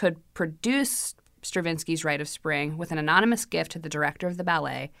Russe could produce Stravinsky's Rite of Spring with an anonymous gift to the director of the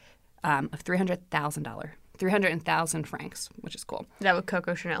ballet of $300,000. 300,000 francs, which is cool. Is that what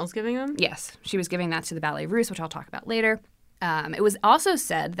Coco Chanel's giving him? Yes. She was giving that to the Ballet Russe, which I'll talk about later. It was also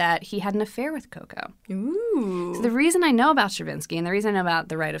said that he had an affair with Coco. Ooh. So the reason I know about Stravinsky and the reason I know about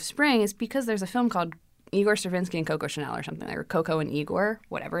The Rite of Spring is because there's a film called Igor Stravinsky and Coco Chanel or something, or Coco and Igor,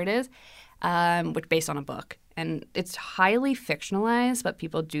 whatever it is, which based on a book. And it's highly fictionalized, but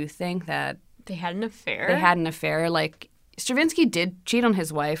people do think that they had an affair. Like, Stravinsky did cheat on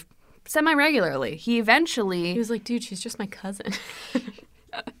his wife semi-regularly. He was like, dude, she's just my cousin.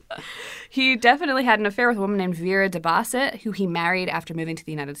 He definitely had an affair with a woman named Vera de Basset, who he married after moving to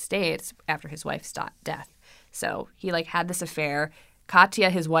the United States after his wife's death. So he had this affair.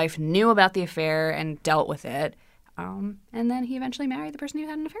 Katya, his wife, knew about the affair and dealt with it. And then he eventually married the person he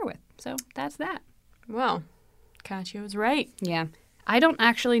had an affair with. So that's that. Well, Katya was right. Yeah. I don't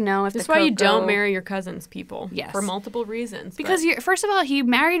actually know if that's why you don't marry your cousins, people. Yes. For multiple reasons. Because first of all, he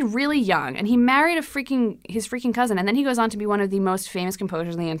married really young, and he married his freaking cousin, and then he goes on to be one of the most famous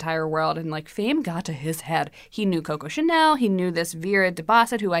composers in the entire world, and fame got to his head. He knew Coco Chanel, he knew this Vera de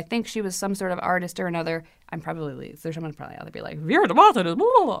Basset, who I think she was some sort of artist or another. There's someone probably out there be like, Vera de Basset is blah,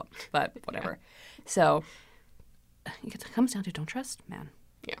 blah, blah. But whatever. Yeah. So it comes down to don't trust, man.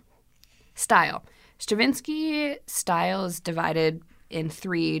 Yeah. Style. Stravinsky style is divided in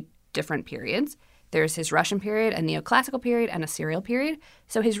 3 different periods. There's his Russian period, a neoclassical period, and a serial period.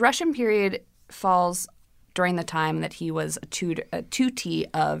 So his Russian period falls during the time that he was a tutee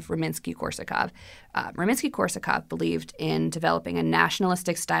of Rimsky-Korsakov. Rimsky-Korsakov believed in developing a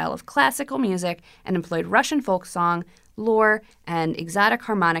nationalistic style of classical music and employed Russian folk song, lore, and exotic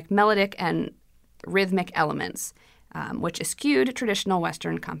harmonic, melodic, and rhythmic elements, which eschewed traditional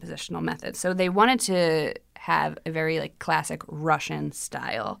Western compositional methods. So they wanted to have a very classic Russian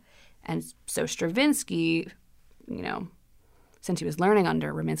style. And so Stravinsky, since he was learning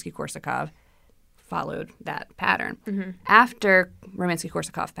under Rimsky-Korsakov, followed that pattern. After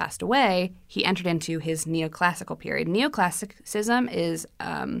Rimsky-Korsakov passed away, he entered into his neoclassical period. Neoclassicism is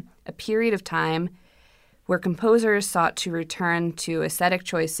a period of time where composers sought to return to aesthetic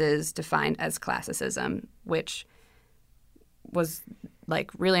choices defined as classicism, which was like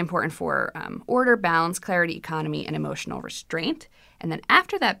really important for order, balance, clarity, economy, and emotional restraint. And then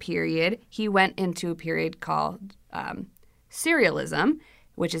after that period, he went into a period called serialism,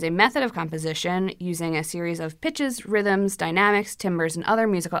 which is a method of composition using a series of pitches, rhythms, dynamics, timbres, and other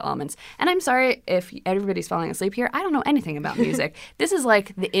musical elements. And I'm sorry if everybody's falling asleep here. I don't know anything about music. This is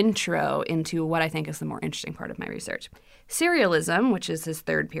like the intro into what I think is the more interesting part of my research. Serialism, which is his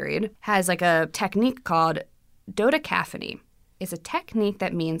third period, has like a technique called dodecaphony. It's a technique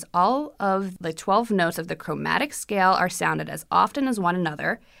that means all of the 12 notes of the chromatic scale are sounded as often as one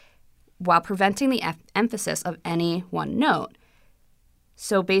another while preventing the emphasis of any one note.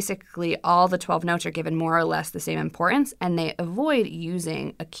 So basically, all the 12 notes are given more or less the same importance, and they avoid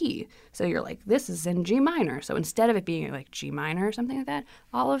using a key. So you're like, this is in G minor. So instead of it being like G minor or something like that,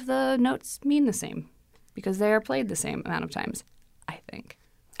 all of the notes mean the same because they are played the same amount of times, I think.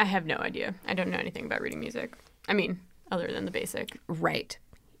 I have no idea. I don't know anything about reading music. I mean, other than the basic. Right.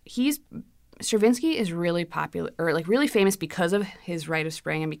 Stravinsky is really popular, or like really famous because of his Rite of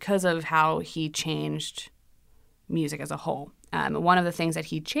Spring and because of how he changed music as a whole. One of the things that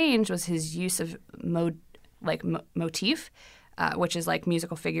he changed was his use of motif, which is like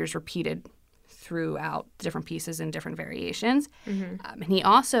musical figures repeated throughout different pieces in different variations. And he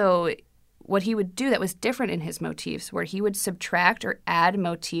also, what he would do that was different in his motifs, where he would subtract or add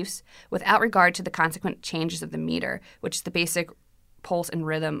motifs without regard to the consequent changes of the meter, which is the basic pulse and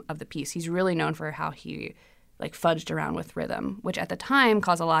rhythm of the piece. He's really known for how he like fudged around with rhythm, which at the time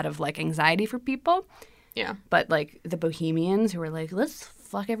caused a lot of like anxiety for people. Yeah. But, like, the bohemians who were like, let's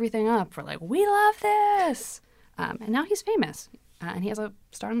fuck everything up, were like, we love this. And now he's famous. And he has a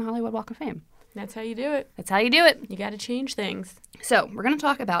star on the Hollywood Walk of Fame. That's how you do it. That's how you do it. You got to change things. So we're going to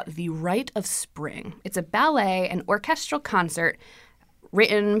talk about The Rite of Spring. It's a ballet and orchestral concert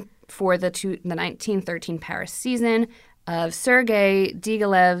written for the 1913 Paris season of Sergei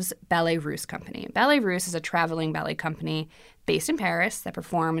Digilev's Ballet Russe Company. Ballet Russe is a traveling ballet company based in Paris that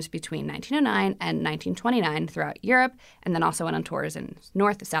performed between 1909 and 1929 throughout Europe, and then also went on tours in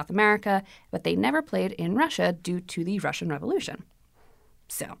North and South America, but they never played in Russia due to the Russian Revolution.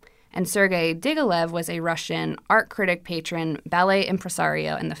 And Sergei Digilev was a Russian art critic, patron, ballet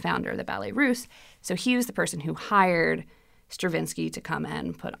impresario, and the founder of the Ballet Russe, so he was the person who hired Stravinsky to come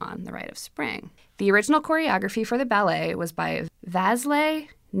and put on The Rite of Spring. The original choreography for the ballet was by Vasilij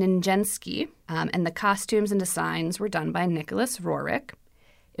Nijinski, and the costumes and designs were done by Nicholas Roerich.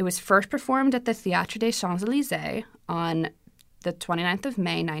 It was first performed at the Théâtre des Champs-Élysées on the 29th of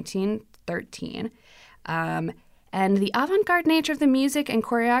May, 1913. And the avant-garde nature of the music and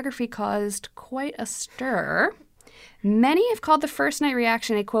choreography caused quite a stir. Many have called the first night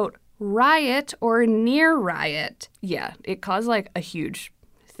reaction a, quote, riot or near riot. Yeah, it caused like a huge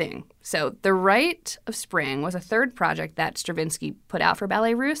thing. So The Rite of Spring was a third project that Stravinsky put out for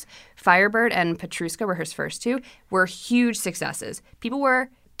Ballet Russe. Firebird and Petrushka were his first two, were huge successes. People were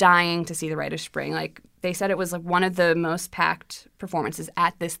dying to see The Rite of Spring. Like, they said it was like one of the most packed performances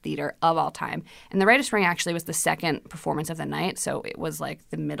at this theater of all time. And The Rite of Spring actually was the second performance of the night, so it was like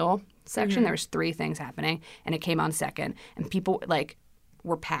the middle section. There was three things happening, and it came on second. And people like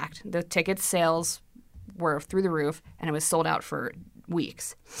were packed. The ticket sales were through the roof, and it was sold out for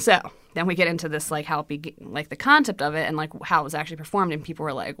weeks. So then we get into this, like, how it like the concept of it and like how it was actually performed, and people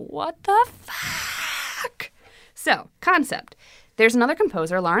were like, what the fuck? So, concept. There's another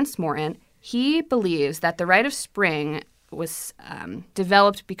composer, Lawrence Morton. He believes that The Rite of Spring was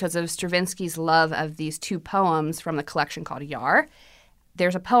developed because of Stravinsky's love of these two poems from the collection called Yar.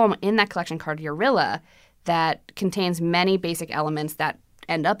 There's a poem in that collection called Yarilla that contains many basic elements that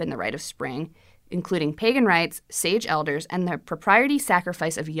end up in The Rite of Spring, including pagan rites, sage elders, and the propriety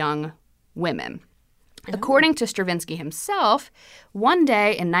sacrifice of young women. Oh. According to Stravinsky himself, one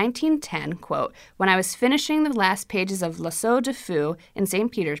day in 1910, quote, when I was finishing the last pages of L'Assaut de Feu in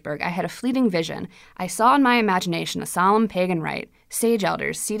St. Petersburg, I had a fleeting vision. I saw in my imagination a solemn pagan rite, sage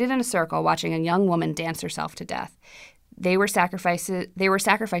elders seated in a circle watching a young woman dance herself to death. They were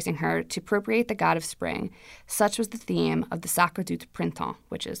sacrificing her to appropriate the god of spring. Such was the theme of the Sacre du Printemps,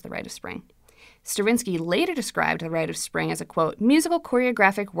 which is the Rite of Spring. Stravinsky later described the Rite of Spring as a, quote, musical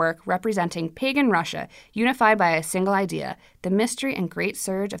choreographic work representing pagan Russia, unified by a single idea, the mystery and great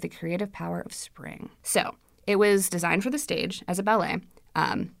surge of the creative power of spring. So, it was designed for the stage as a ballet,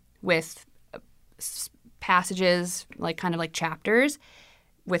 with passages, like kind of like chapters,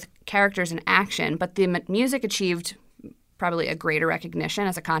 with characters in action, but the music achieved probably a greater recognition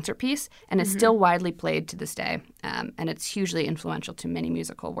as a concert piece, and is still widely played to this day. And it's hugely influential to many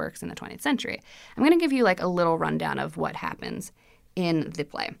musical works in the 20th century. I'm going to give you like a little rundown of what happens in the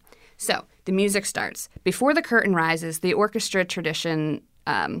play. So the music starts. Before the curtain rises, the orchestra tradition,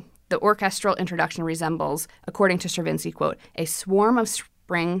 the orchestral introduction resembles, according to Stravinsky, quote, a swarm of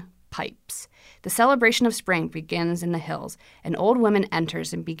spring pipes. The celebration of spring begins in the hills. An old woman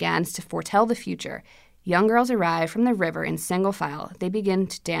enters and begins to foretell the future. Young girls arrive from the river in single file. They begin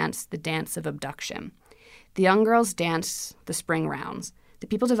to dance the dance of abduction. The young girls dance the spring rounds. The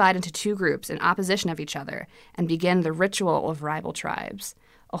people divide into two groups in opposition of each other and begin the ritual of rival tribes.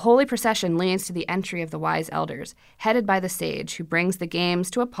 A holy procession leads to the entry of the wise elders, headed by the sage, who brings the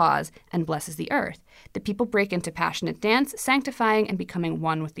games to a pause and blesses the earth. The people break into passionate dance, sanctifying and becoming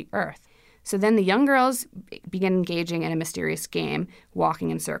one with the earth. So then the young girls begin engaging in a mysterious game,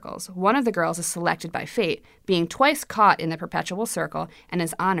 walking in circles. One of the girls is selected by fate, being twice caught in the perpetual circle, and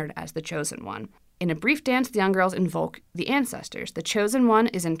is honored as the chosen one. In a brief dance, the young girls invoke the ancestors. The chosen one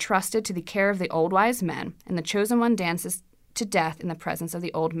is entrusted to the care of the old wise men, and the chosen one dances to death in the presence of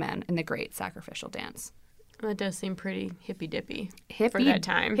the old men in the great sacrificial dance. That does seem pretty hippy-dippy for that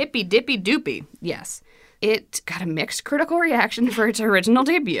time. Hippy-dippy-doopy, yes. It got a mixed critical reaction for its original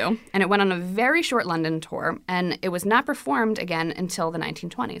debut, and it went on a very short London tour, and it was not performed again until the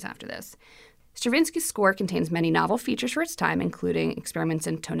 1920s after this. Stravinsky's score contains many novel features for its time, including experiments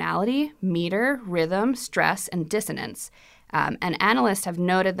in tonality, meter, rhythm, stress, and dissonance. And analysts have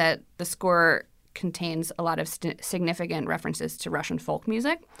noted that the score contains a lot of significant references to Russian folk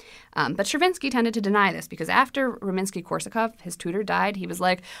music. But Stravinsky tended to deny this because after Rimsky-Korsakov, his tutor, died, he was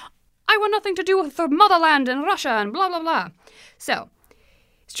like, I want nothing to do with the motherland and Russia and blah, blah, blah. So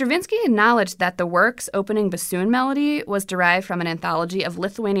Stravinsky acknowledged that the work's opening bassoon melody was derived from an anthology of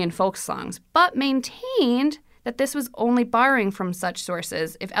Lithuanian folk songs, but maintained that this was only borrowing from such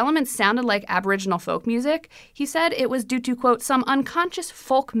sources. If elements sounded like Aboriginal folk music, he said it was due to, quote, some unconscious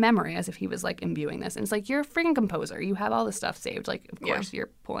folk memory, as if he was, like, imbuing this. And it's like, you're a freaking composer. You have all this stuff saved. Like, of course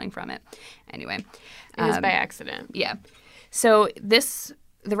you're pulling from it. Anyway. It was by accident. Yeah. So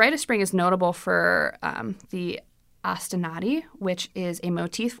the Rite of Spring is notable for the ostinati, which is a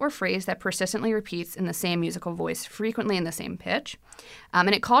motif or phrase that persistently repeats in the same musical voice, frequently in the same pitch. And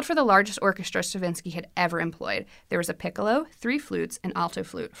it called for the largest orchestra Stravinsky had ever employed. There was a piccolo, 3 flutes, an alto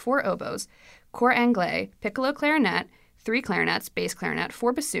flute, 4 oboes, cor anglais, piccolo clarinet, 3 clarinets, bass clarinet,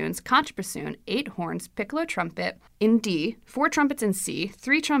 4 bassoons, contrabassoon, 8 horns, piccolo trumpet in D, 4 trumpets in C,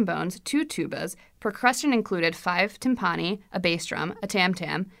 3 trombones, 2 tubas. Percussion included 5 timpani, a bass drum, a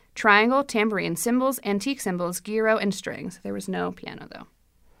tam-tam, triangle, tambourine, cymbals, antique cymbals, gyro, and strings. There was no piano,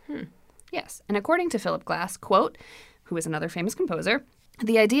 though. Yes, and according to Philip Glass, quote, who is another famous composer,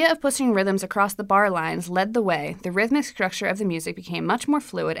 the idea of pushing rhythms across the bar lines led the way. The rhythmic structure of the music became much more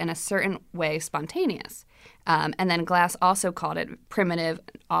fluid and a certain way spontaneous. And then Glass also called it primitive,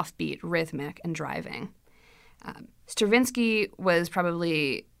 offbeat, rhythmic, and driving. Stravinsky was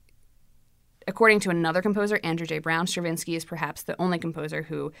probably, according to another composer, Andrew J. Brown, Stravinsky is perhaps the only composer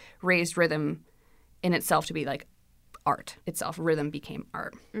who raised rhythm in itself to be like art itself. Rhythm became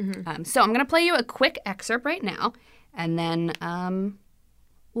art. So I'm going to play you a quick excerpt right now, and then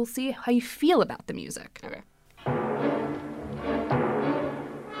we'll see how you feel about the music. Okay.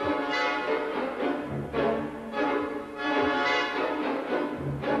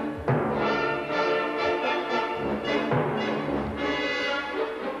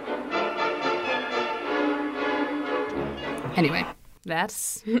 Anyway,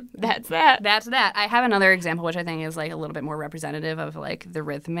 that's that. That's that. I have another example, which I think is like a little bit more representative of like the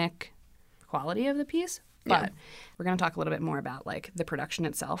rhythmic quality of the piece. But we're going to talk a little bit more about like the production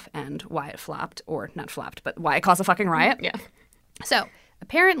itself and why it flopped, or not flopped, but why it caused a fucking riot. Yeah. So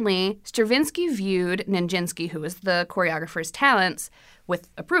apparently Stravinsky viewed Nijinsky, who was the choreographer's talents, with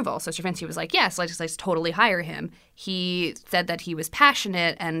approval. So Stravinsky was like, yes, let's totally hire him. He said that he was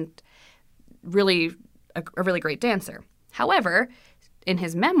passionate and really a really great dancer. However, in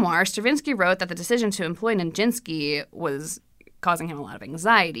his memoir, Stravinsky wrote that the decision to employ Nijinsky was causing him a lot of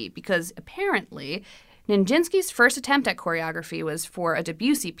anxiety because apparently Nijinsky's first attempt at choreography was for a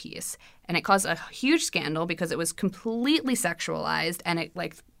Debussy piece, and it caused a huge scandal because it was completely sexualized, and it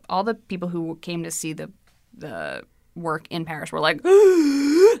like all the people who came to see the work in Paris were like,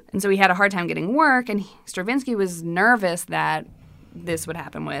 and so he had a hard time getting work, and Stravinsky was nervous that this would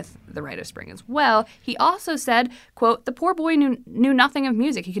happen with The Rite of Spring as well. He also said, quote, the poor boy knew nothing of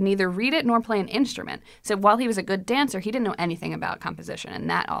music. He could neither read it nor play an instrument. So while he was a good dancer, he didn't know anything about composition, and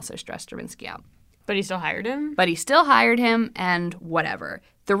that also stressed Stravinsky out. But he still hired him? But he still hired him, and whatever.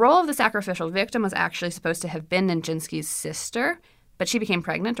 The role of the sacrificial victim was actually supposed to have been Nijinsky's sister, but she became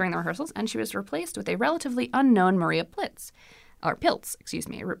pregnant during the rehearsals, and she was replaced with a relatively unknown Maria Pilz.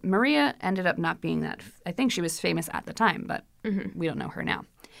 Maria ended up not being that. I think she was famous at the time, but we don't know her now.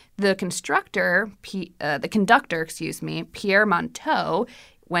 The conductor, Pierre Monteau,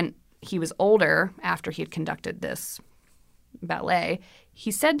 when he was older, after he had conducted this ballet,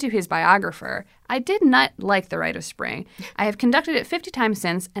 he said to his biographer, "I did not like The Rite of Spring. I have conducted it 50 times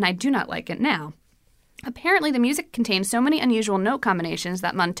since, and I do not like it now." Apparently, the music contained so many unusual note combinations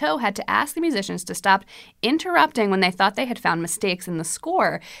that Monteau had to ask the musicians to stop interrupting when they thought they had found mistakes in the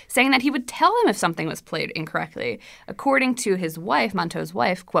score, saying that he would tell them if something was played incorrectly. According to his wife, Monteau's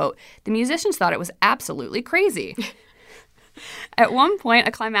wife, quote, "The musicians thought it was absolutely crazy." At one point,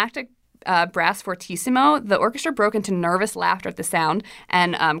 a climactic brass fortissimo, the orchestra broke into nervous laughter at the sound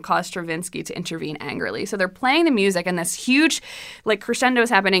and caused Stravinsky to intervene angrily. So they're playing the music and this huge crescendo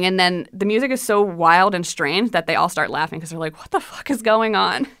is happening, and then the music is so wild and strange that they all start laughing because they're like, what the fuck is going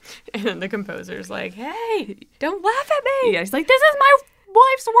on? And then the composer's like, hey, don't laugh at me. Yeah, he's like, this is my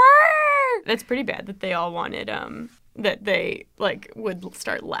wife's work. That's pretty bad that they all wanted that they would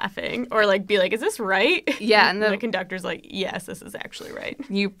start laughing or be like, is this right? Yeah, and the conductor's like, yes, this is actually right.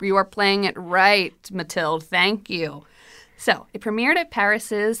 You are playing it right, Mathilde. Thank you. So it premiered at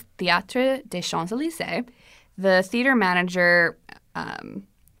Paris's Théâtre des Champs-Élysées. The theater manager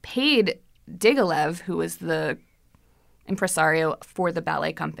paid Diaghilev, who was the impresario for the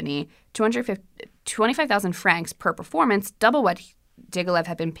ballet company, 25,000 francs per performance, double what Diaghilev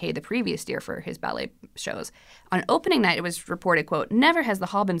had been paid the previous year for his ballet shows. On opening night, it was reported, quote, "Never has the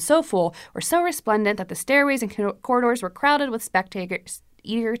hall been so full or so resplendent that the stairways and corridors were crowded with spectators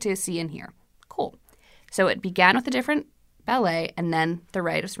eager to see and hear." Cool. So it began with a different ballet, and then The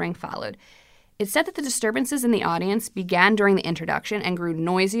Rite of Spring followed. It's said that the disturbances in the audience began during the introduction and grew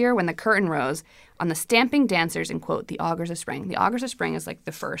noisier when the curtain rose on the stamping dancers in, quote, the Augurs of Spring. The Augurs of Spring is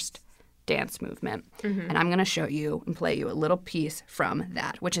the first dance movement. And I'm going to show you and play you a little piece from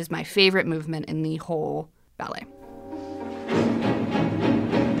that, which is my favorite movement in the whole ballet.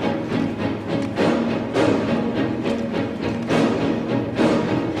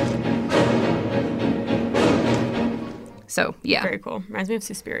 So, yeah. Very cool. Reminds me of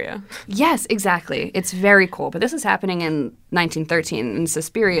Suspiria. Yes, exactly. It's very cool. But this is happening in 1913, and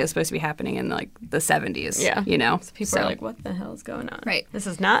Suspiria is supposed to be happening in, the 70s. Yeah. So people are like, what the hell is going on? Right. This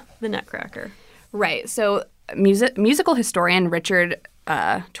is not the Nutcracker. Right. So musical historian Richard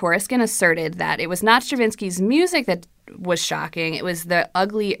Torreskin asserted that it was not Stravinsky's music that was shocking. It was the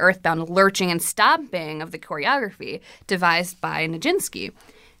ugly, earthbound lurching and stomping of the choreography devised by Nijinsky.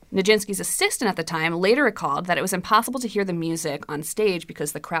 Nijinsky's assistant at the time later recalled that it was impossible to hear the music on stage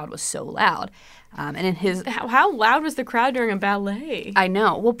because the crowd was so loud. And in his how loud was the crowd during a ballet? I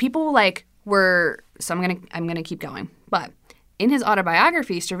know. Well, people were. So I'm gonna keep going. But in his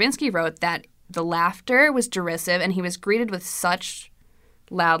autobiography, Stravinsky wrote that the laughter was derisive, and he was greeted with such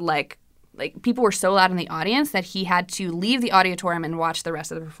loud people were so loud in the audience that he had to leave the auditorium and watch the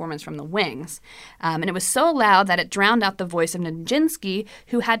rest of the performance from the wings. And it was so loud that it drowned out the voice of Nijinsky,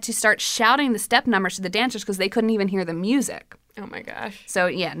 who had to start shouting the step numbers to the dancers because they couldn't even hear the music. Oh, my gosh. So,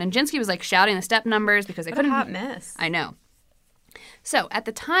 yeah, Nijinsky was shouting the step numbers because they couldn't. What a hot mess. I know. So, at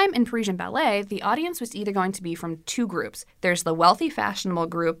the time in Parisian ballet, the audience was either going to be from two groups. There's the wealthy, fashionable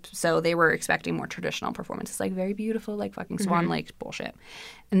group, so they were expecting more traditional performances, very beautiful, fucking Swan Lake bullshit.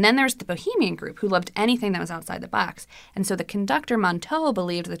 And then there's the bohemian group, who loved anything that was outside the box. And so the conductor, Monteau,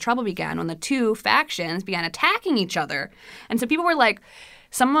 believed the trouble began when the two factions began attacking each other. And so people were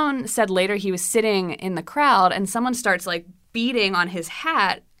someone said later he was sitting in the crowd, and someone starts, beating on his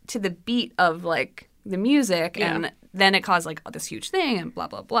hat to the beat of, the music, and then it caused this huge thing and blah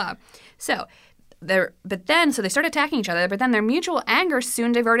blah blah. So they started attacking each other, but then their mutual anger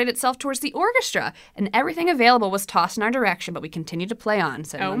soon diverted itself towards the orchestra, and everything available was tossed in our direction, but we continued to play on,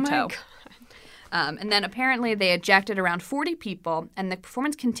 said Monteau. My God. And then apparently they ejected around 40 people, and the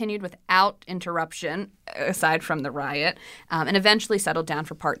performance continued without interruption, aside from the riot, and eventually settled down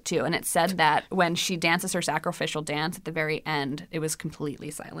for part 2. And it said that when she dances her sacrificial dance at the very end, it was completely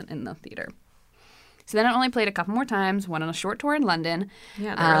silent in the theater. So then it only played a couple more times, one on a short tour in London.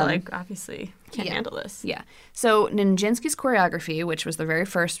 Yeah, they were obviously can't handle this. Yeah. So Nijinsky's choreography, which was the very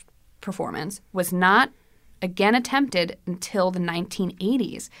first performance, was not again attempted until the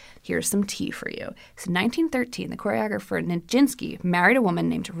 1980s. Here's some tea for you. So 1913, the choreographer Nijinsky married a woman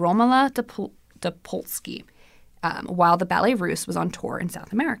named Romola Topolsky while the Ballet Russe was on tour in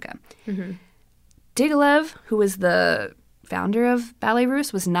South America. Mm-hmm. Diaghilev, who was the founder of Ballet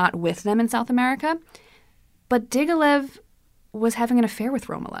Russe, was not with them in South America. But Diaghilev was having an affair with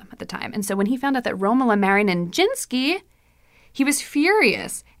Romola at the time. And so when he found out that Romola married Nijinsky, he was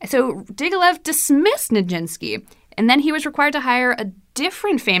furious. So Diaghilev dismissed Nijinsky. And then he was required to hire a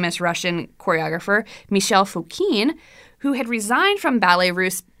different famous Russian choreographer, Michel Fokine, who had resigned from Ballet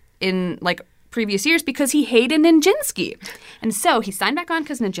Russe in previous years because he hated Nijinsky. And so he signed back on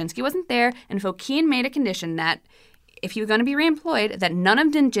because Nijinsky wasn't there, and Fokine made a condition that if he was going to be reemployed, that none of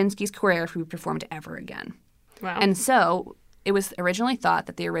Nijinsky's choreography would be performed ever again. Wow. And so it was originally thought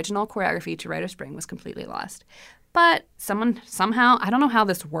that the original choreography to Rite of Spring was completely lost. But somehow, I don't know how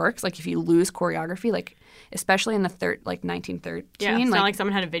this works, if you lose choreography, especially in the 1913. Yeah, it's not like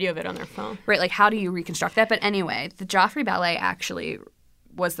someone had a video of it on their phone. Right, how do you reconstruct that? But anyway, the Joffrey Ballet actually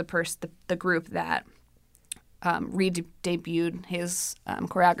was the group that re-debuted his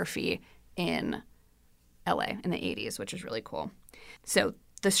choreography in LA in the 80s, which is really cool. So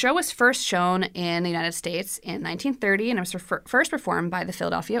the show was first shown in the United States in 1930, and it was first performed by the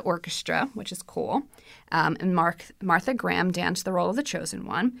Philadelphia Orchestra, which is cool. And Martha Graham danced the role of the Chosen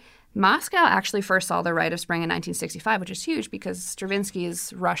One. Moscow actually first saw the Rite of Spring in 1965, which is huge because Stravinsky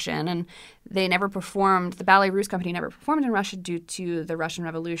is Russian, and they never performed, the Ballet Russe company never performed in Russia due to the Russian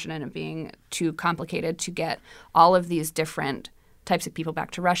Revolution and it being too complicated to get all of these different types of people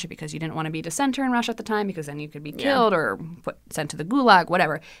back to Russia because you didn't want to be a dissenter in Russia at the time because then you could be killed or sent to the Gulag,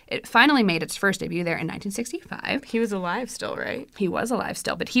 whatever. It finally made its first debut there in 1965. He was alive still, right? He was alive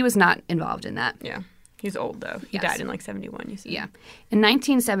still, but he was not involved in that. Yeah. He's old, though. He died in 71, you said. Yeah. In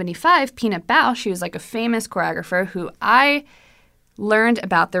 1975, Pina Bausch, she was a famous choreographer who I learned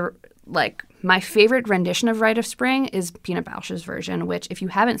about my favorite rendition of Rite of Spring is Pina Bausch's version, which if you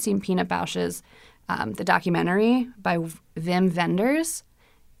haven't seen Pina Bausch's the documentary by Wim Wenders,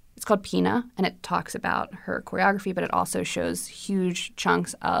 it's called Pina, and it talks about her choreography, but it also shows huge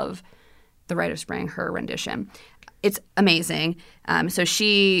chunks of the Rite of Spring, her rendition. It's amazing.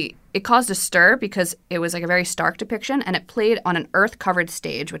 It caused a stir because it was a very stark depiction, and it played on an earth-covered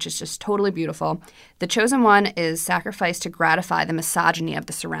stage, which is just totally beautiful. The Chosen One is sacrificed to gratify the misogyny of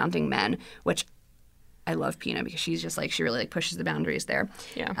the surrounding men, which I love Pina because she's just she really pushes the boundaries there.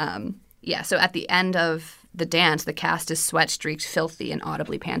 Yeah. So at the end of the dance, the cast is sweat-streaked, filthy, and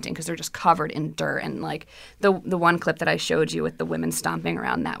audibly panting because they're just covered in dirt. And the one clip that I showed you with the women stomping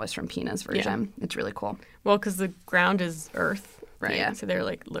around, that was from Pina's version. Yeah. It's really cool. Well, because the ground is earth. Right. Yeah. So they're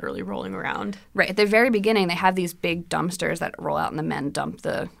literally rolling around. Right. At the very beginning, they have these big dumpsters that roll out, and the men dump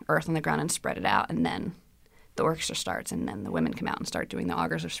the earth on the ground and spread it out. And then the orchestra starts, and then the women come out and start doing the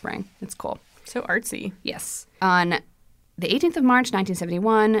Augurs of Spring. It's cool. So artsy. Yes. On the 18th of March,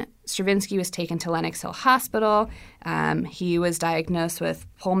 1971, Stravinsky was taken to Lenox Hill Hospital. He was diagnosed with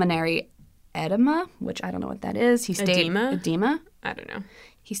pulmonary edema, which I don't know what that is. Edema? I don't know.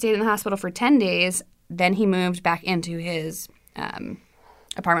 He stayed in the hospital for 10 days. Then he moved back into his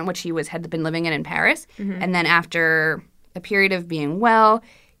apartment, which he had been living in Paris. Mm-hmm. And then after a period of being well,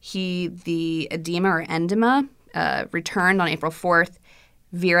 the edema or endema returned on April 4th.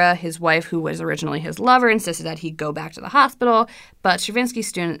 Vera, his wife, who was originally his lover, insisted that he go back to the hospital, but Stravinsky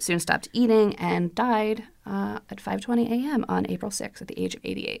soon stopped eating and died at 5:20 a.m. on April 6th at the age of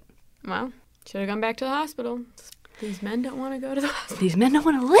 88. Wow. Should have gone back to the hospital. These men don't want to go to the hospital. These men don't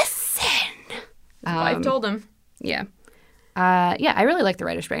want to listen. His wife told him. Yeah. I really like the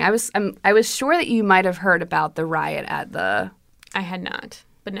Rite of Spring. I was sure that you might have heard about the riot at the... I had not,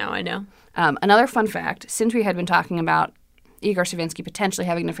 but now I know. Another fun fact, since we had been talking about Igor Stravinsky potentially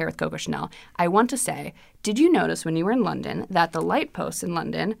having an affair with Coco Chanel, I want to say, did you notice when you were in London that the light posts in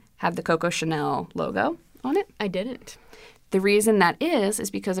London have the Coco Chanel logo on it? I didn't. The reason that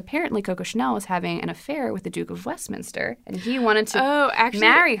is because apparently Coco Chanel was having an affair with the Duke of Westminster, and he wanted to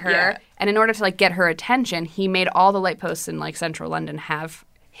marry her. Yeah. And in order to get her attention, he made all the light posts in central London have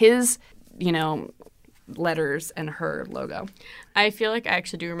his, letters and her logo. I feel like I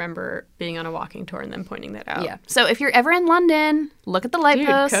actually do remember being on a walking tour and then pointing that out. Yeah. So if you're ever in London, look at the light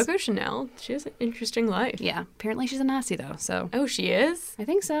posts. Coco Chanel, she has an interesting life. Yeah. Apparently she's a Nazi though. So. Oh, she is? I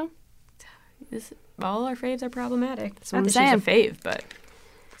think so. All our faves are problematic. That's what I'm saying. She's a fave, but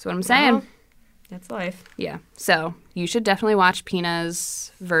that's what I'm saying. Well, that's life. Yeah. So you should definitely watch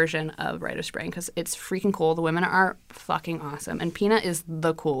Pina's version of Rite of Spring because it's freaking cool. The women are fucking awesome, and Pina is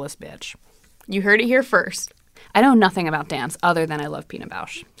the coolest bitch. You heard it here first. I know nothing about dance other than I love Pina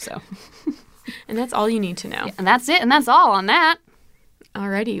Bausch. So, and that's all you need to know. Yeah, and that's it. And that's all on that.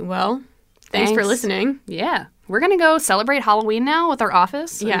 Alrighty. Well, thanks for listening. Yeah. we're going to go celebrate Halloween now with our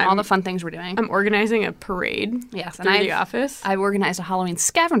office Yeah, and all the fun things we're doing. I'm organizing a parade Yes, through the office. I've organized a Halloween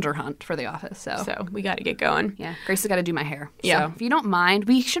scavenger hunt for the office, So we got to get going. yeah, Grace has got to do my hair. Yeah. So if you don't mind,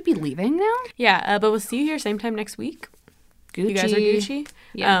 we should be leaving now. Yeah, but we'll see you here same time next week. Gucci. You guys are Gucci.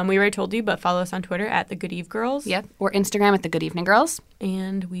 Yeah. We already told you, but follow us on Twitter at The Good Eve Girls. Yep. Or Instagram at the Good Evening Girls.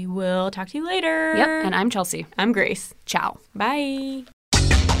 And we will talk to you later. Yep. And I'm Chelsea. I'm Grace. Ciao. Bye.